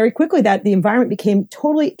felt very quickly that the environment became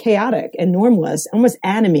totally chaotic and normless, almost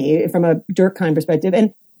anime from a Durkheim perspective.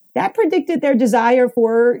 And that predicted their desire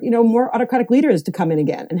for, you know, more autocratic leaders to come in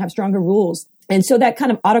again and have stronger rules. And so that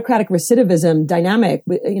kind of autocratic recidivism dynamic,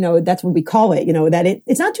 you know, that's what we call it, you know, that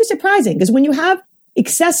it's not too surprising because when you have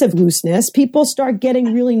excessive looseness, people start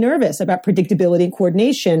getting really nervous about predictability and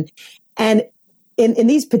coordination. And in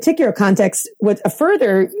these particular contexts, what's a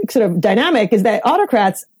further sort of dynamic is that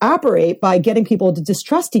autocrats operate by getting people to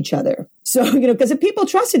distrust each other. So, you know, because if people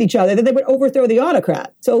trusted each other, then they would overthrow the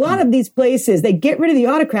autocrat. So a lot of these places, they get rid of the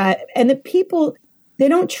autocrat and the people, they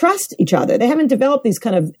don't trust each other. They haven't developed these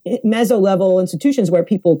kind of meso-level institutions where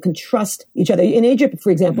people can trust each other. In Egypt,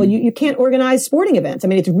 for example, you can't organize sporting events. I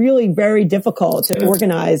mean, it's really very difficult to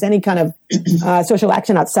organize any kind of social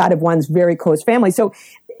action outside of one's very close family. So,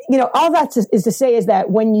 you know, all that is to say is that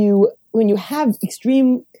when you have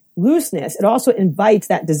extreme looseness, it also invites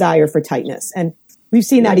that desire for tightness. And we've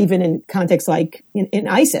seen that even in contexts like in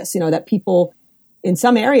ISIS, you know, that people in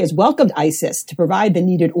some areas welcomed ISIS to provide the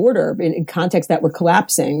needed order in contexts that were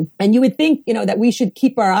collapsing. And you would think, that we should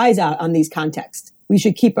keep our eyes out on these contexts. We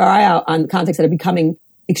should keep our eye out on contexts that are becoming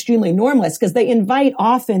extremely normalist because they invite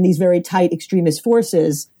often these very tight extremist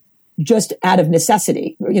forces just out of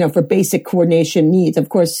necessity, for basic coordination needs. Of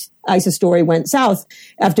course, ISIS story went south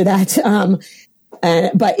after that.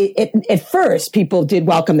 But at first, people did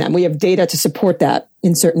welcome them. We have data to support that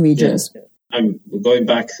in certain regions. Yeah. I'm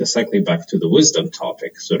cycling back to the wisdom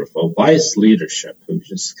topic, sort of a wise leadership,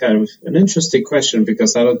 which is kind of an interesting question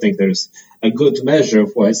because I don't think there's a good measure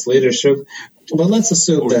of wise leadership. But let's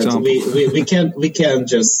assume that we can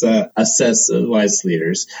just assess wise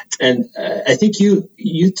leaders. And I think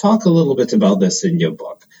you talk a little bit about this in your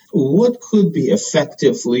book. What could be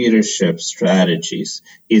effective leadership strategies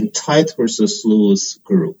in tight versus loose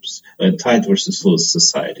groups, tight versus loose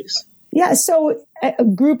societies? Yeah, so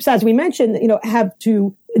groups, as we mentioned, have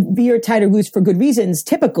to veer tight or loose for good reasons,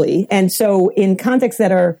 typically. And so in contexts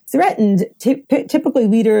that are threatened, typically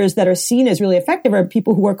leaders that are seen as really effective are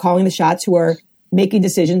people who are calling the shots, who are making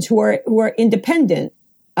decisions, who are independent.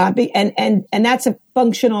 And that's a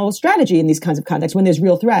functional strategy in these kinds of contexts when there's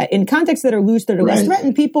real threat. In contexts that are loose, that are less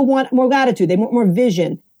threatened, people want more latitude. They want more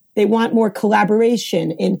vision. They want more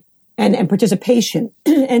collaboration and participation.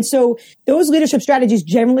 And so those leadership strategies,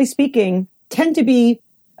 generally speaking, tend to be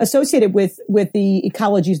associated with the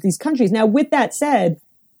ecologies of these countries. Now, with that said,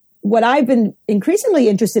 what I've been increasingly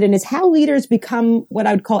interested in is how leaders become what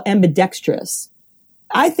I would call ambidextrous.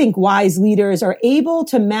 I think wise leaders are able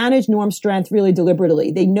to manage norm strength really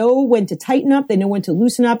deliberately. They know when to tighten up. They know when to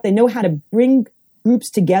loosen up. They know how to bring groups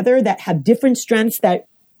together that have different strengths that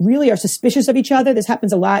really are suspicious of each other. This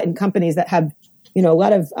happens a lot in companies that have a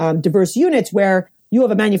lot of diverse units where you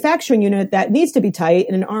have a manufacturing unit that needs to be tight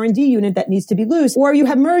and an R&D unit that needs to be loose, or you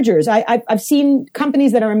have mergers. I've seen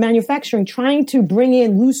companies that are in manufacturing trying to bring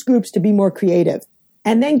in loose groups to be more creative.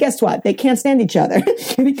 And then guess what? They can't stand each other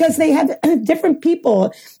because they have different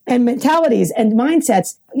people and mentalities and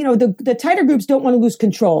mindsets. The tighter groups don't want to lose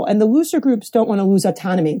control and the looser groups don't want to lose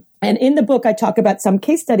autonomy. And in the book, I talk about some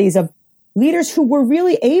case studies of leaders who were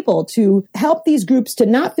really able to help these groups to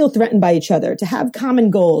not feel threatened by each other, to have common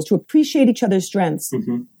goals, to appreciate each other's strengths.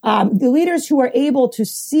 Mm-hmm. The leaders who are able to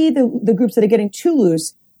see the groups that are getting too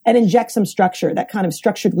loose and inject some structure, that kind of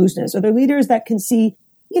structured looseness. Or the leaders that can see,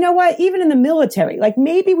 even in the military, like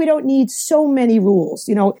maybe we don't need so many rules.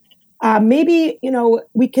 Maybe,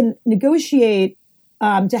 we can negotiate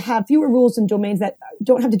to have fewer rules in domains that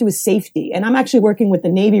don't have to do with safety. And I'm actually working with the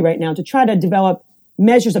Navy right now to try to develop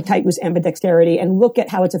measures of tight loose ambidexterity and look at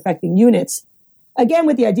how it's affecting units. Again,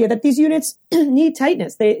 with the idea that these units need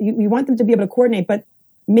tightness. We want them to be able to coordinate, but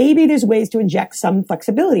maybe there's ways to inject some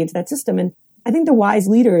flexibility into that system. And I think the wise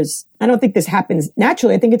leaders, I don't think this happens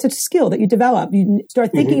naturally. I think it's a skill that you develop. You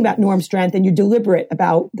start thinking about norm strength and you're deliberate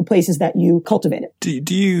about the places that you cultivate it.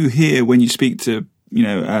 Do you hear when you speak to,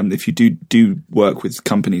 if you do work with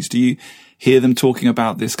companies, do you hear them talking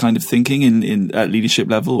about this kind of thinking in at leadership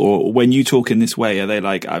level? Or when you talk in this way, are they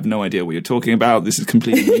like, I have no idea what you're talking about. This is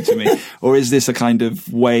completely new to me. Or is this a kind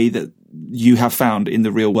of way that you have found in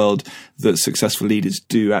the real world that successful leaders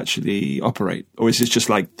do actually operate? Or is this just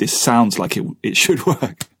like, this sounds like it should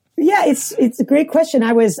work? Yeah, it's a great question.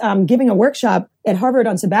 I was giving a workshop at Harvard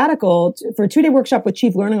on sabbatical for a 2-day workshop with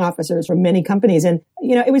chief learning officers from many companies. And,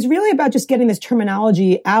 it was really about just getting this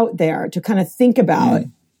terminology out there to kind of think about.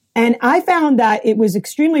 And I found that it was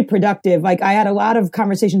extremely productive. Like I had a lot of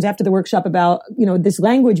conversations after the workshop about, this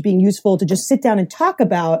language being useful to just sit down and talk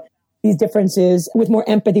about these differences with more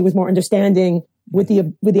empathy, with more understanding, with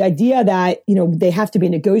the idea that, they have to be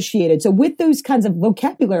negotiated. So with those kinds of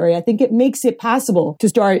vocabulary, I think it makes it possible to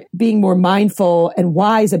start being more mindful and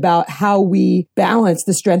wise about how we balance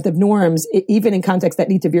the strength of norms, even in contexts that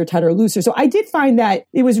need to veer tighter or looser. So I did find that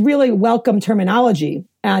it was really welcome terminology.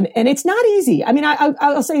 And it's not easy. I mean,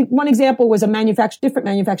 I'll say one example was a different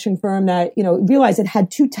manufacturing firm that, realized it had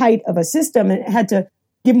too tight of a system and it had to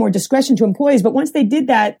give more discretion to employees. But once they did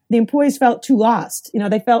that, the employees felt too lost.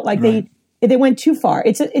 They felt like they went too far.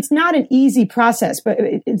 It's not an easy process, but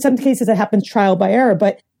in some cases it happens trial by error.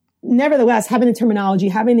 But nevertheless, having the terminology,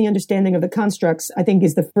 having the understanding of the constructs, I think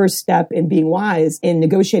is the first step in being wise in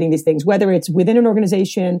negotiating these things, whether it's within an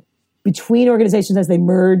organization, between organizations as they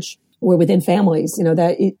merge, or within families,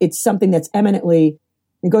 that it's something that's eminently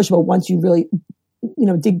negotiable once you really,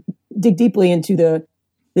 dig deeply into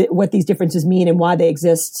what these differences mean and why they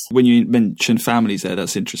exist. When you mentioned families there,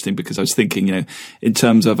 that's interesting because I was thinking, in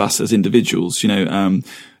terms of us as individuals,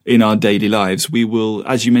 in our daily lives, we will,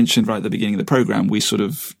 as you mentioned right at the beginning of the program, we sort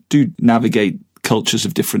of do navigate cultures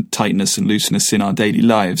of different tightness and looseness in our daily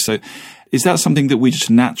lives. So is that something that we just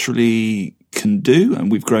naturally can do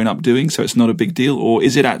and we've grown up doing, so it's not a big deal? Or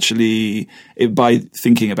is it actually, by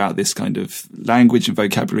thinking about this kind of language and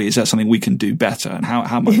vocabulary, is that something we can do better? And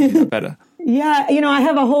how might we do that better? Yeah, I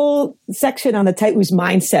have a whole section on the tight loose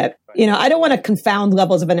mindset. I don't want to confound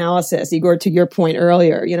levels of analysis, Igor, to your point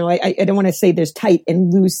earlier. I don't want to say there's tight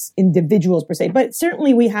and loose individuals per se, but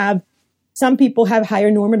certainly some people have higher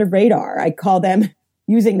normative radar. I call them,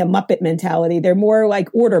 using the Muppet mentality, they're more like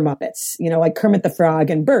order Muppets, like Kermit the Frog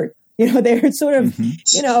and Bert. They're sort of,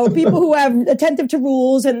 people who have attentive to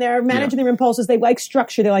rules and they're managing their impulses. They like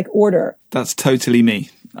structure. They like order. That's totally me.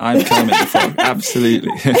 I'm Kermit the Frog.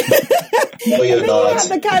 Absolutely. No, you're not.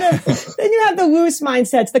 Then you have the loose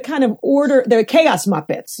mindsets, the kind of order, the chaos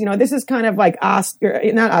Muppets. This is kind of like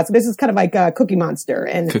not Oscar. This is kind of like Cookie Monster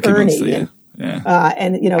and Cookie Ernie. Monster, yeah.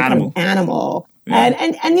 And Animal. kind of Animal. Yeah.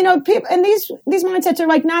 And people, and these mindsets are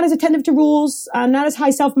like not as attentive to rules, not as high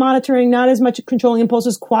self-monitoring, not as much controlling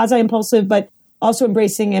impulses, quasi-impulsive, but also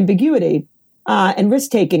embracing ambiguity and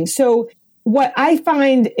risk-taking. So what I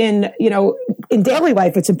find in daily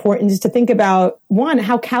life, it's important is to think about, one,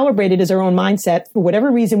 how calibrated is our own mindset for whatever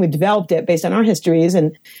reason we've developed it based on our histories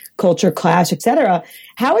and culture, class, et cetera.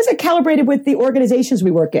 How is it calibrated with the organizations we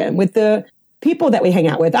work in, with the people that we hang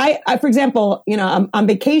out with? I for example, on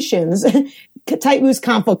vacations, tight loose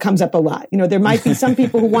conflict comes up a lot. There might be some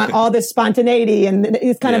people who want all this spontaneity and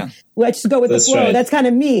it's kind of, let's go with the flow. Right. That's kind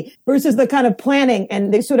of me versus the kind of planning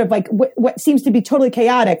and they sort of like what seems to be totally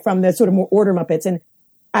chaotic from the sort of more order Muppets. And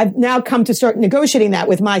I've now come to start negotiating that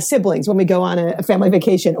with my siblings when we go on a family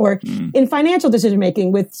vacation or in financial decision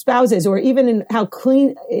making with spouses or even in how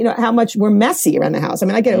clean, how much we're messy around the house. I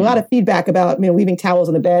mean, I get a lot of feedback about, leaving towels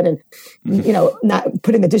on the bed and, not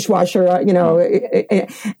putting the dishwasher,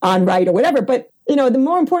 on right or whatever. But, the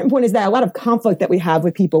more important point is that a lot of conflict that we have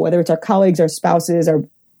with people, whether it's our colleagues, our spouses, our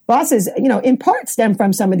bosses, in part stem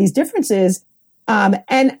from some of these differences.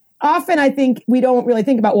 And often I think we don't really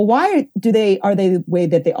think about, well, why are they the way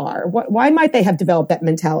that they are? Why might they have developed that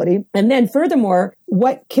mentality? And then furthermore,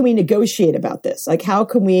 what can we negotiate about this? Like, how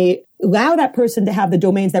can we allow that person to have the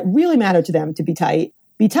domains that really matter to them to be tight,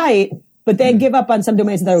 but then give up on some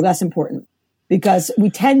domains that are less important? Because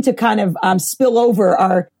we tend to kind of spill over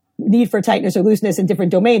our need for tightness or looseness in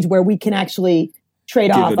different domains where we can actually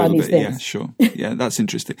trade off on these things. Yeah, sure. Yeah, that's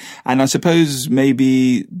interesting. And I suppose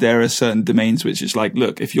maybe there are certain domains which is like,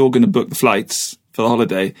 look, if you're going to book the flights for the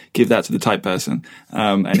holiday, give that to the tight person.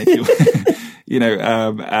 And if you,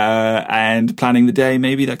 and planning the day,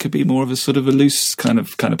 maybe that could be more of a sort of a loose kind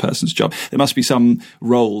of person's job. There must be some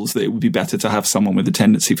roles that it would be better to have someone with a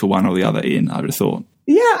tendency for one or the other in, I would have thought.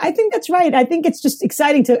 Yeah, I think that's right. I think it's just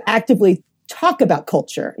exciting to actively talk about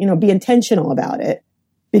culture, be intentional about it.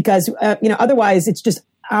 Because, otherwise it's just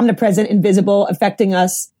omnipresent, invisible, affecting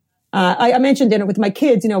us. I mentioned with my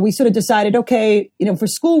kids, we sort of decided, okay, for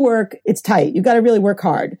schoolwork, it's tight. You got to really work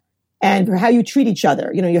hard. And for how you treat each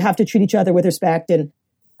other, you have to treat each other with respect. And,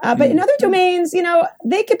 but in other domains,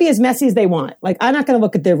 they could be as messy as they want. Like, I'm not going to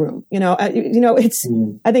look at their room.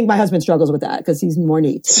 I think my husband struggles with that because he's more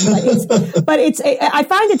neat. I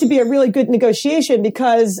find it to be a really good negotiation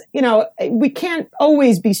because, we can't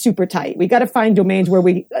always be super tight. We got to find domains where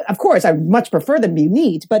of course, I much prefer them to be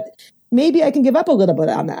neat, but maybe I can give up a little bit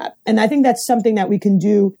on that. And I think that's something that we can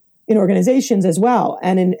do in organizations as well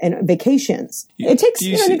and in vacations. It takes,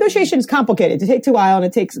 negotiation is complicated. It takes a while and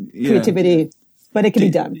it takes creativity. But it can be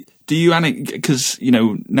done. Do you, because,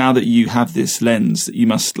 now that you have this lens, that you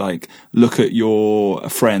must look at your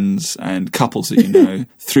friends and couples that you know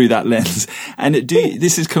through that lens. And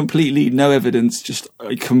this is completely no evidence, just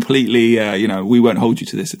completely, we won't hold you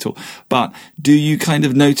to this at all. But do you kind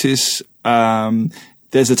of notice,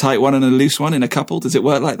 there's a tight one and a loose one in a couple? Does it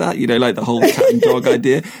work like that? Like the whole cat and dog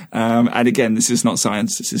idea? And again, this is not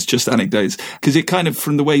science. This is just anecdotes. Because it kind of,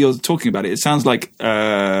 from the way you're talking about it, it sounds like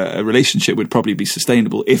a relationship would probably be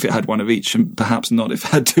sustainable if it had one of each and perhaps not if it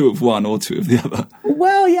had two of one or two of the other.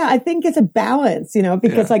 Well, yeah, I think it's a balance,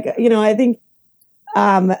 because I think,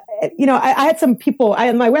 I had some people,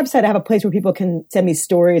 on my website, I have a place where people can send me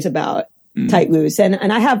stories about tight loose. And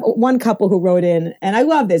I have one couple who wrote in, and I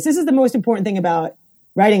love this. This is the most important thing about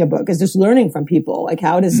writing a book, is just learning from people. Like,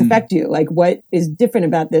 how does this affect you? Like, what is different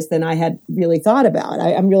about this than I had really thought about?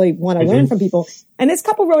 I really want to learn from people. And this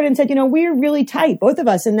couple wrote in and said, we're really tight, both of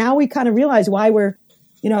us. And now we kind of realize why we're,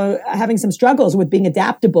 having some struggles with being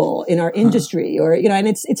adaptable in our industry or, and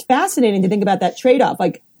it's fascinating to think about that trade-off.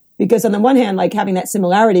 Because on the one hand, having that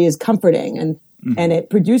similarity is comforting and it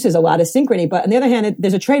produces a lot of synchrony. But on the other hand,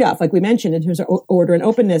 there's a trade-off, like we mentioned, in terms of order and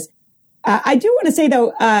openness. I do want to say,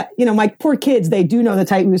 though, my poor kids, they do know the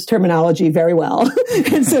tight loose terminology very well.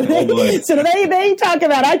 And so they talk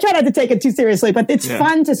about it. I try not to take it too seriously, but it's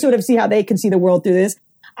fun to sort of see how they can see the world through this.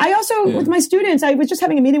 I also, with my students, I was just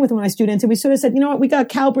having a meeting with one of my students, and we sort of said, you know what, we got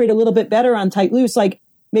to calibrate a little bit better on tight loose, like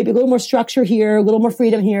maybe a little more structure here, a little more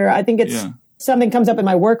freedom here. I think it's something comes up in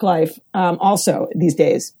my work life also these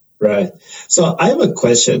days. Right. So I have a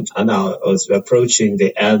question, and now I was approaching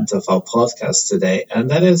the end of our podcast today,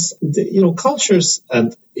 and that is, cultures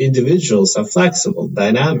and individuals are flexible,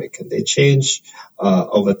 dynamic, and they change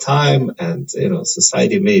over time, and,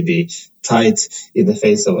 society may be tight in the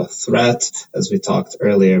face of a threat, as we talked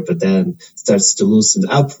earlier, but then starts to loosen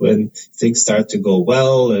up when things start to go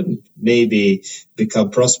well and maybe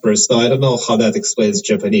become prosperous. Now, I don't know how that explains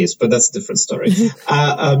Japanese, but that's a different story.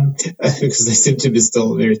 Because they seem to be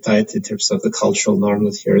still very tight in terms of the cultural norm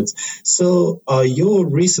adherence. So your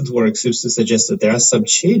recent work seems to suggest that there are some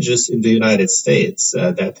changes in the United States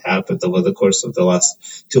that happened over the course of the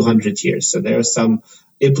last 200 years. And there are some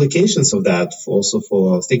implications of that also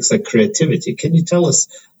for things like creativity. Can you tell us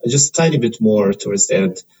just a tiny bit more towards the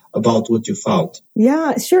end about what you found?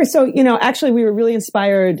 Yeah, sure. So, actually we were really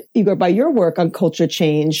inspired, Igor, by your work on culture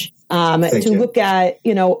change. Look at,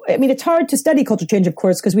 it's hard to study culture change, of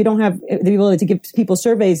course, because we don't have the ability to give people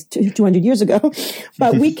surveys 200 years ago.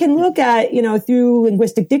 But we can look at, through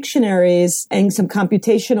linguistic dictionaries and some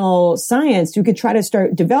computational science, you could try to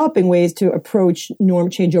start developing ways to approach norm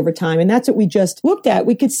change over time. And that's what we just looked at.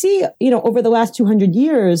 We could see, over the last 200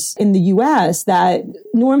 years in the U.S. that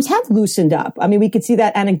norms have loosened up. I mean, we could see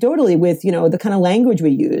that anecdotally with, the kind of language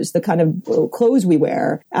we use, the kind of clothes we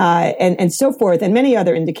wear, and so forth, and many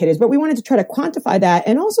other indicators. But we wanted to try to quantify that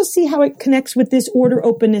and also see how it connects with this order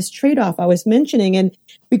openness trade-off I was mentioning. And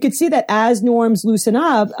we could see that as norms loosen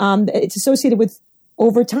up, it's associated with,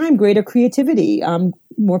 over time, greater creativity,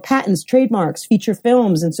 more patents, trademarks, feature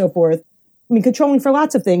films, and so forth. I mean, controlling for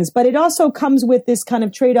lots of things. But it also comes with this kind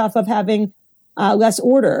of trade-off of having less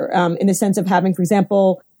order, in the sense of having, for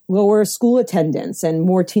example, lower school attendance and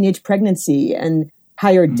more teenage pregnancy and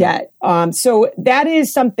higher debt. So that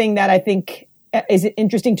is something that I think is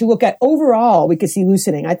interesting to look at. Overall, we could see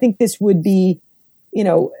loosening. I think this would be,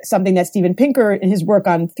 something that Steven Pinker in his work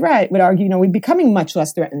on threat would argue, we're becoming much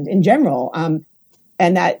less threatened in general.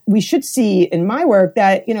 And that we should see in my work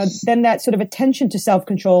that, then that sort of attention to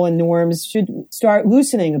self-control and norms should start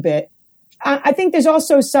loosening a bit. I think there's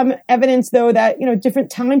also some evidence, though, that, different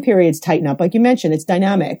time periods tighten up. Like you mentioned, it's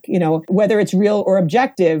dynamic. Whether it's real or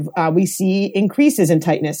objective, we see increases in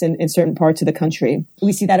tightness in certain parts of the country.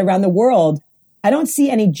 We see that around the world. I don't see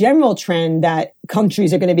any general trend that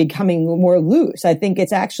countries are going to be becoming more loose. I think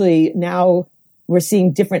it's actually now we're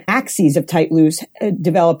seeing different axes of tight loose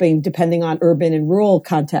developing depending on urban and rural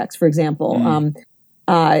context, for example.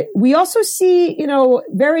 We also see,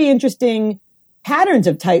 very interesting patterns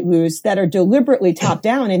of tight loose that are deliberately top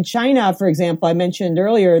down. In China, for example, I mentioned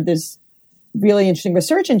earlier, there's really interesting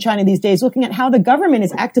research in China these days looking at how the government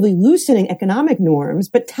is actively loosening economic norms,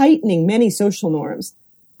 but tightening many social norms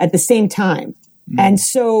at the same time. And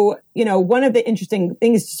so, one of the interesting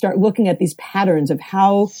things is to start looking at these patterns of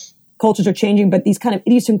how cultures are changing, but these kind of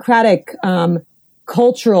idiosyncratic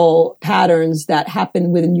cultural patterns that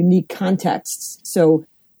happen within unique contexts. So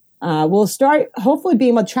we'll start hopefully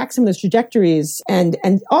being able to track some of those trajectories and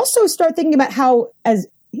also start thinking about how, as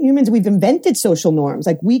humans, we've invented social norms.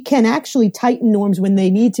 Like we can actually tighten norms when they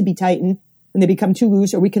need to be tightened, when they become too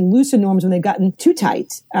loose, or we can loosen norms when they've gotten too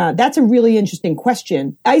tight. That's a really interesting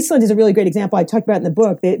question. Iceland is a really great example. I talked about in the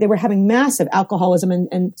book. They were having massive alcoholism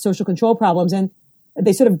and social control problems, and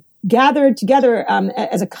they sort of gathered together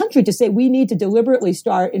as a country to say we need to deliberately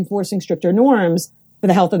start enforcing stricter norms for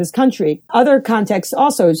the health of this country. Other contexts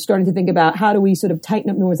also starting to think about how do we sort of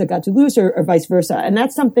tighten up norms that got too loose or vice versa. And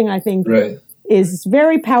that's something I think is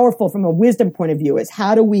very powerful from a wisdom point of view, is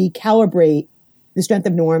how do we calibrate the strength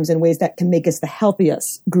of norms in ways that can make us the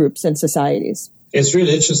healthiest groups and societies. It's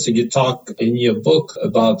really interesting. You talk in your book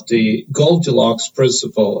about the Goldilocks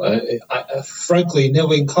principle. I frankly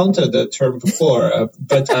never encountered that term before,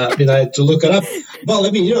 but I had to look it up. Well,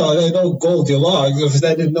 I know Goldilocks.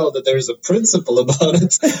 I didn't know that there's a principle about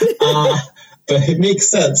it. But it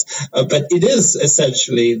makes sense. But it is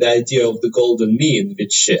essentially the idea of the golden mean,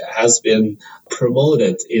 which has been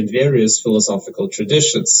promoted in various philosophical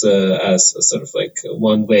traditions as sort of like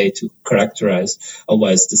one way to characterize a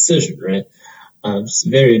wise decision, right? It's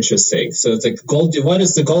very interesting. So it's like what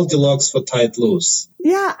is the Goldilocks for tight loose?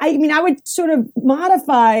 Yeah, I mean, I would sort of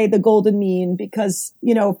modify the golden mean because,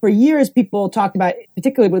 for years people talked about,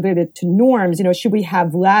 particularly related to norms, should we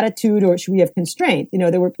have latitude or should we have constraint?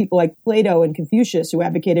 There were people like Plato and Confucius who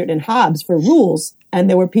advocated and Hobbes for rules. And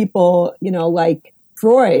there were people, like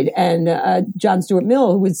Freud and John Stuart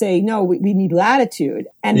Mill who would say, no, we need latitude.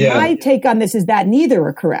 And my take on this is that neither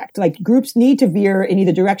are correct. Like groups need to veer in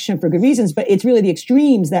either direction for good reasons, but it's really the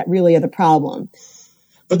extremes that really are the problem.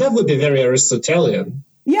 But that would be very Aristotelian.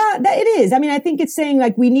 Yeah, it is. I mean, I think it's saying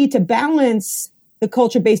like we need to balance the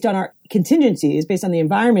culture based on our contingencies, based on the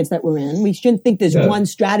environments that we're in. We shouldn't think there's one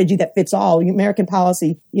strategy that fits all. American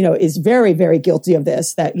policy, is very, very guilty of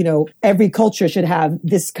this, that, every culture should have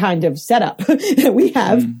this kind of setup that we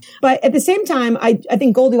have. But at the same time, I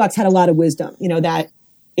think Goldilocks had a lot of wisdom, that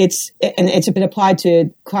it's been applied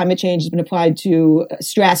to climate change, it's been applied to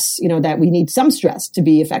stress, that we need some stress to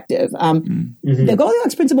be effective. The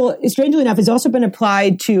Goldilocks principle, strangely enough, has also been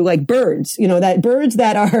applied to like birds, that birds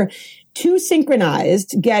that are too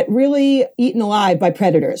synchronized get really eaten alive by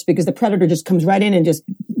predators because the predator just comes right in and just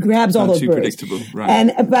grabs all those too birds. Predictable,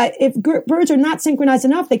 right. But if birds are not synchronized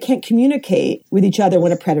enough, they can't communicate with each other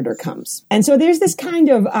when a predator comes. And so there's this kind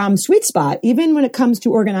of sweet spot, even when it comes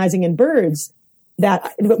to organizing in birds,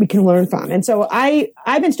 that we can learn from. And so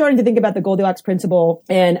I've been starting to think about the Goldilocks principle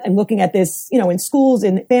and looking at this, in schools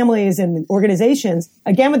and families and organizations,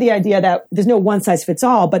 again, with the idea that there's no one size fits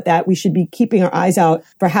all, but that we should be keeping our eyes out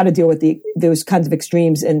for how to deal with those kinds of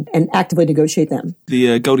extremes and actively negotiate them.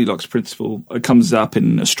 The Goldilocks principle comes up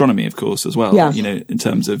in astronomy, of course, as well. Yeah. In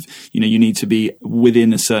terms of, you need to be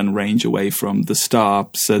within a certain range away from the star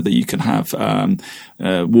so that you can have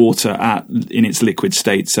water in its liquid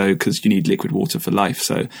state. So, because you need liquid water for life.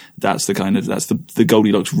 So that's the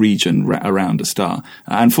Goldilocks region around a star.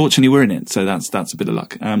 Unfortunately, we're in it. So that's a bit of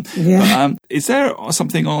luck. But, is there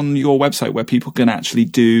something on your website where people can actually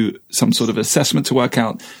do some sort of assessment to work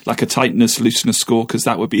out like a tightness, looseness score? Because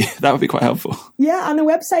that would be quite helpful. Yeah. On the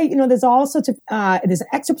website, there's all sorts of, there's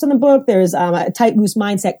excerpts in the book. There's a tight, loose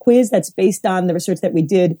mindset quiz that's based on the research that we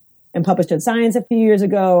did and published in Science a few years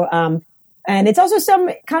ago. And it's also some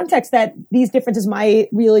context that these differences might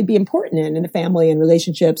really be important in the family and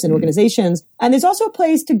relationships and organizations. And there's also a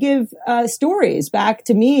place to give stories back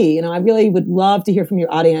to me. I really would love to hear from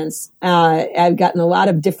your audience. I've gotten a lot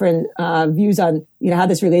of different views on, how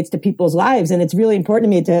this relates to people's lives. And it's really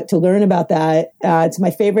important to me to learn about that. It's my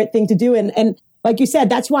favorite thing to do. And like you said,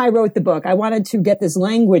 that's why I wrote the book. I wanted to get this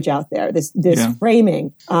language out there, this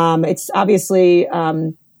framing. It's obviously,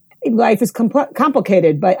 life is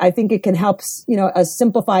complicated, but I think it can help, us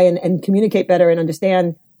simplify and communicate better and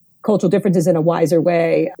understand cultural differences in a wiser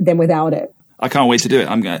way than without it. I can't wait to do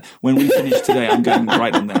it. When we finish today, I'm going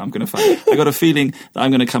right on there. I got a feeling that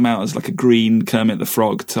I'm going to come out as like a green Kermit the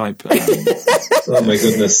Frog type. Oh my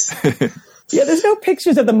goodness. Yeah, there's no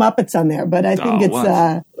pictures of the Muppets on there, but I think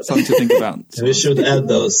it's something to think about. We should add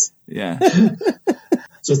those. Yeah.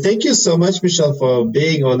 So thank you so much, Michelle, for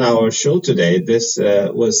being on our show today. This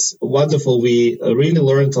was wonderful. We really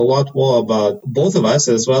learned a lot more about both of us,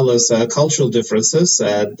 as well as cultural differences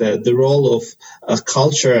and the role of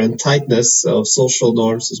culture and tightness of social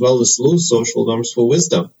norms, as well as loose social norms for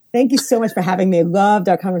wisdom. Thank you so much for having me. Loved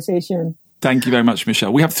our conversation. Thank you very much,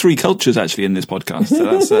 Michelle. We have 3 cultures actually in this podcast,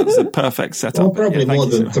 so that's a perfect setup. Well, probably more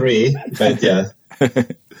than 3, but yeah.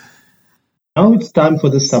 Now it's time for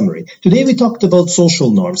the summary. Today we talked about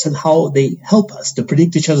social norms and how they help us to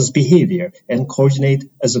predict each other's behavior and coordinate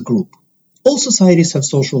as a group. All societies have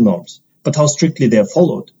social norms, but how strictly they are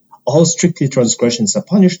followed, or how strictly transgressions are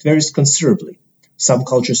punished varies considerably. Some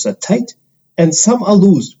cultures are tight, and some are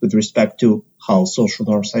loose with respect to how social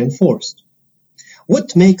norms are enforced.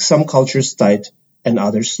 What makes some cultures tight and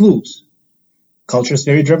others loose? Cultures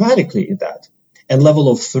vary dramatically in that, and level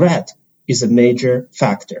of threat is a major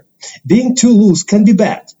factor. Being too loose can be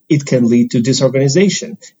bad. It can lead to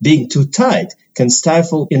disorganization. Being too tight can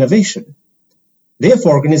stifle innovation.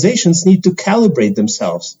 Therefore, organizations need to calibrate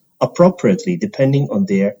themselves appropriately depending on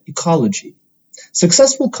their ecology.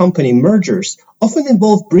 Successful company mergers often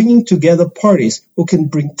involve bringing together parties who can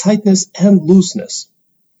bring tightness and looseness.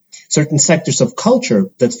 Certain sectors of culture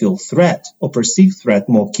that feel threat or perceive threat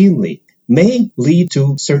more keenly may lead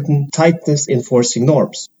to certain tightness enforcing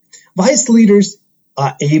norms. Wise leaders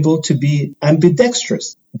are able to be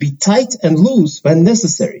ambidextrous, be tight and loose when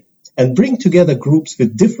necessary, and bring together groups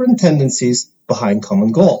with different tendencies behind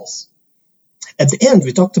common goals. At the end,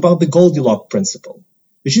 we talked about the Goldilocks principle,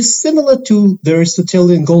 which is similar to the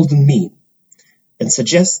Aristotelian golden mean, and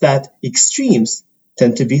suggests that extremes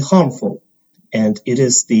tend to be harmful, and it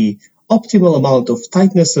is the optimal amount of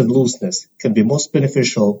tightness and looseness can be most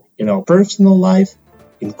beneficial in our personal life,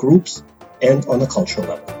 in groups, and on a cultural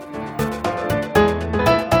level.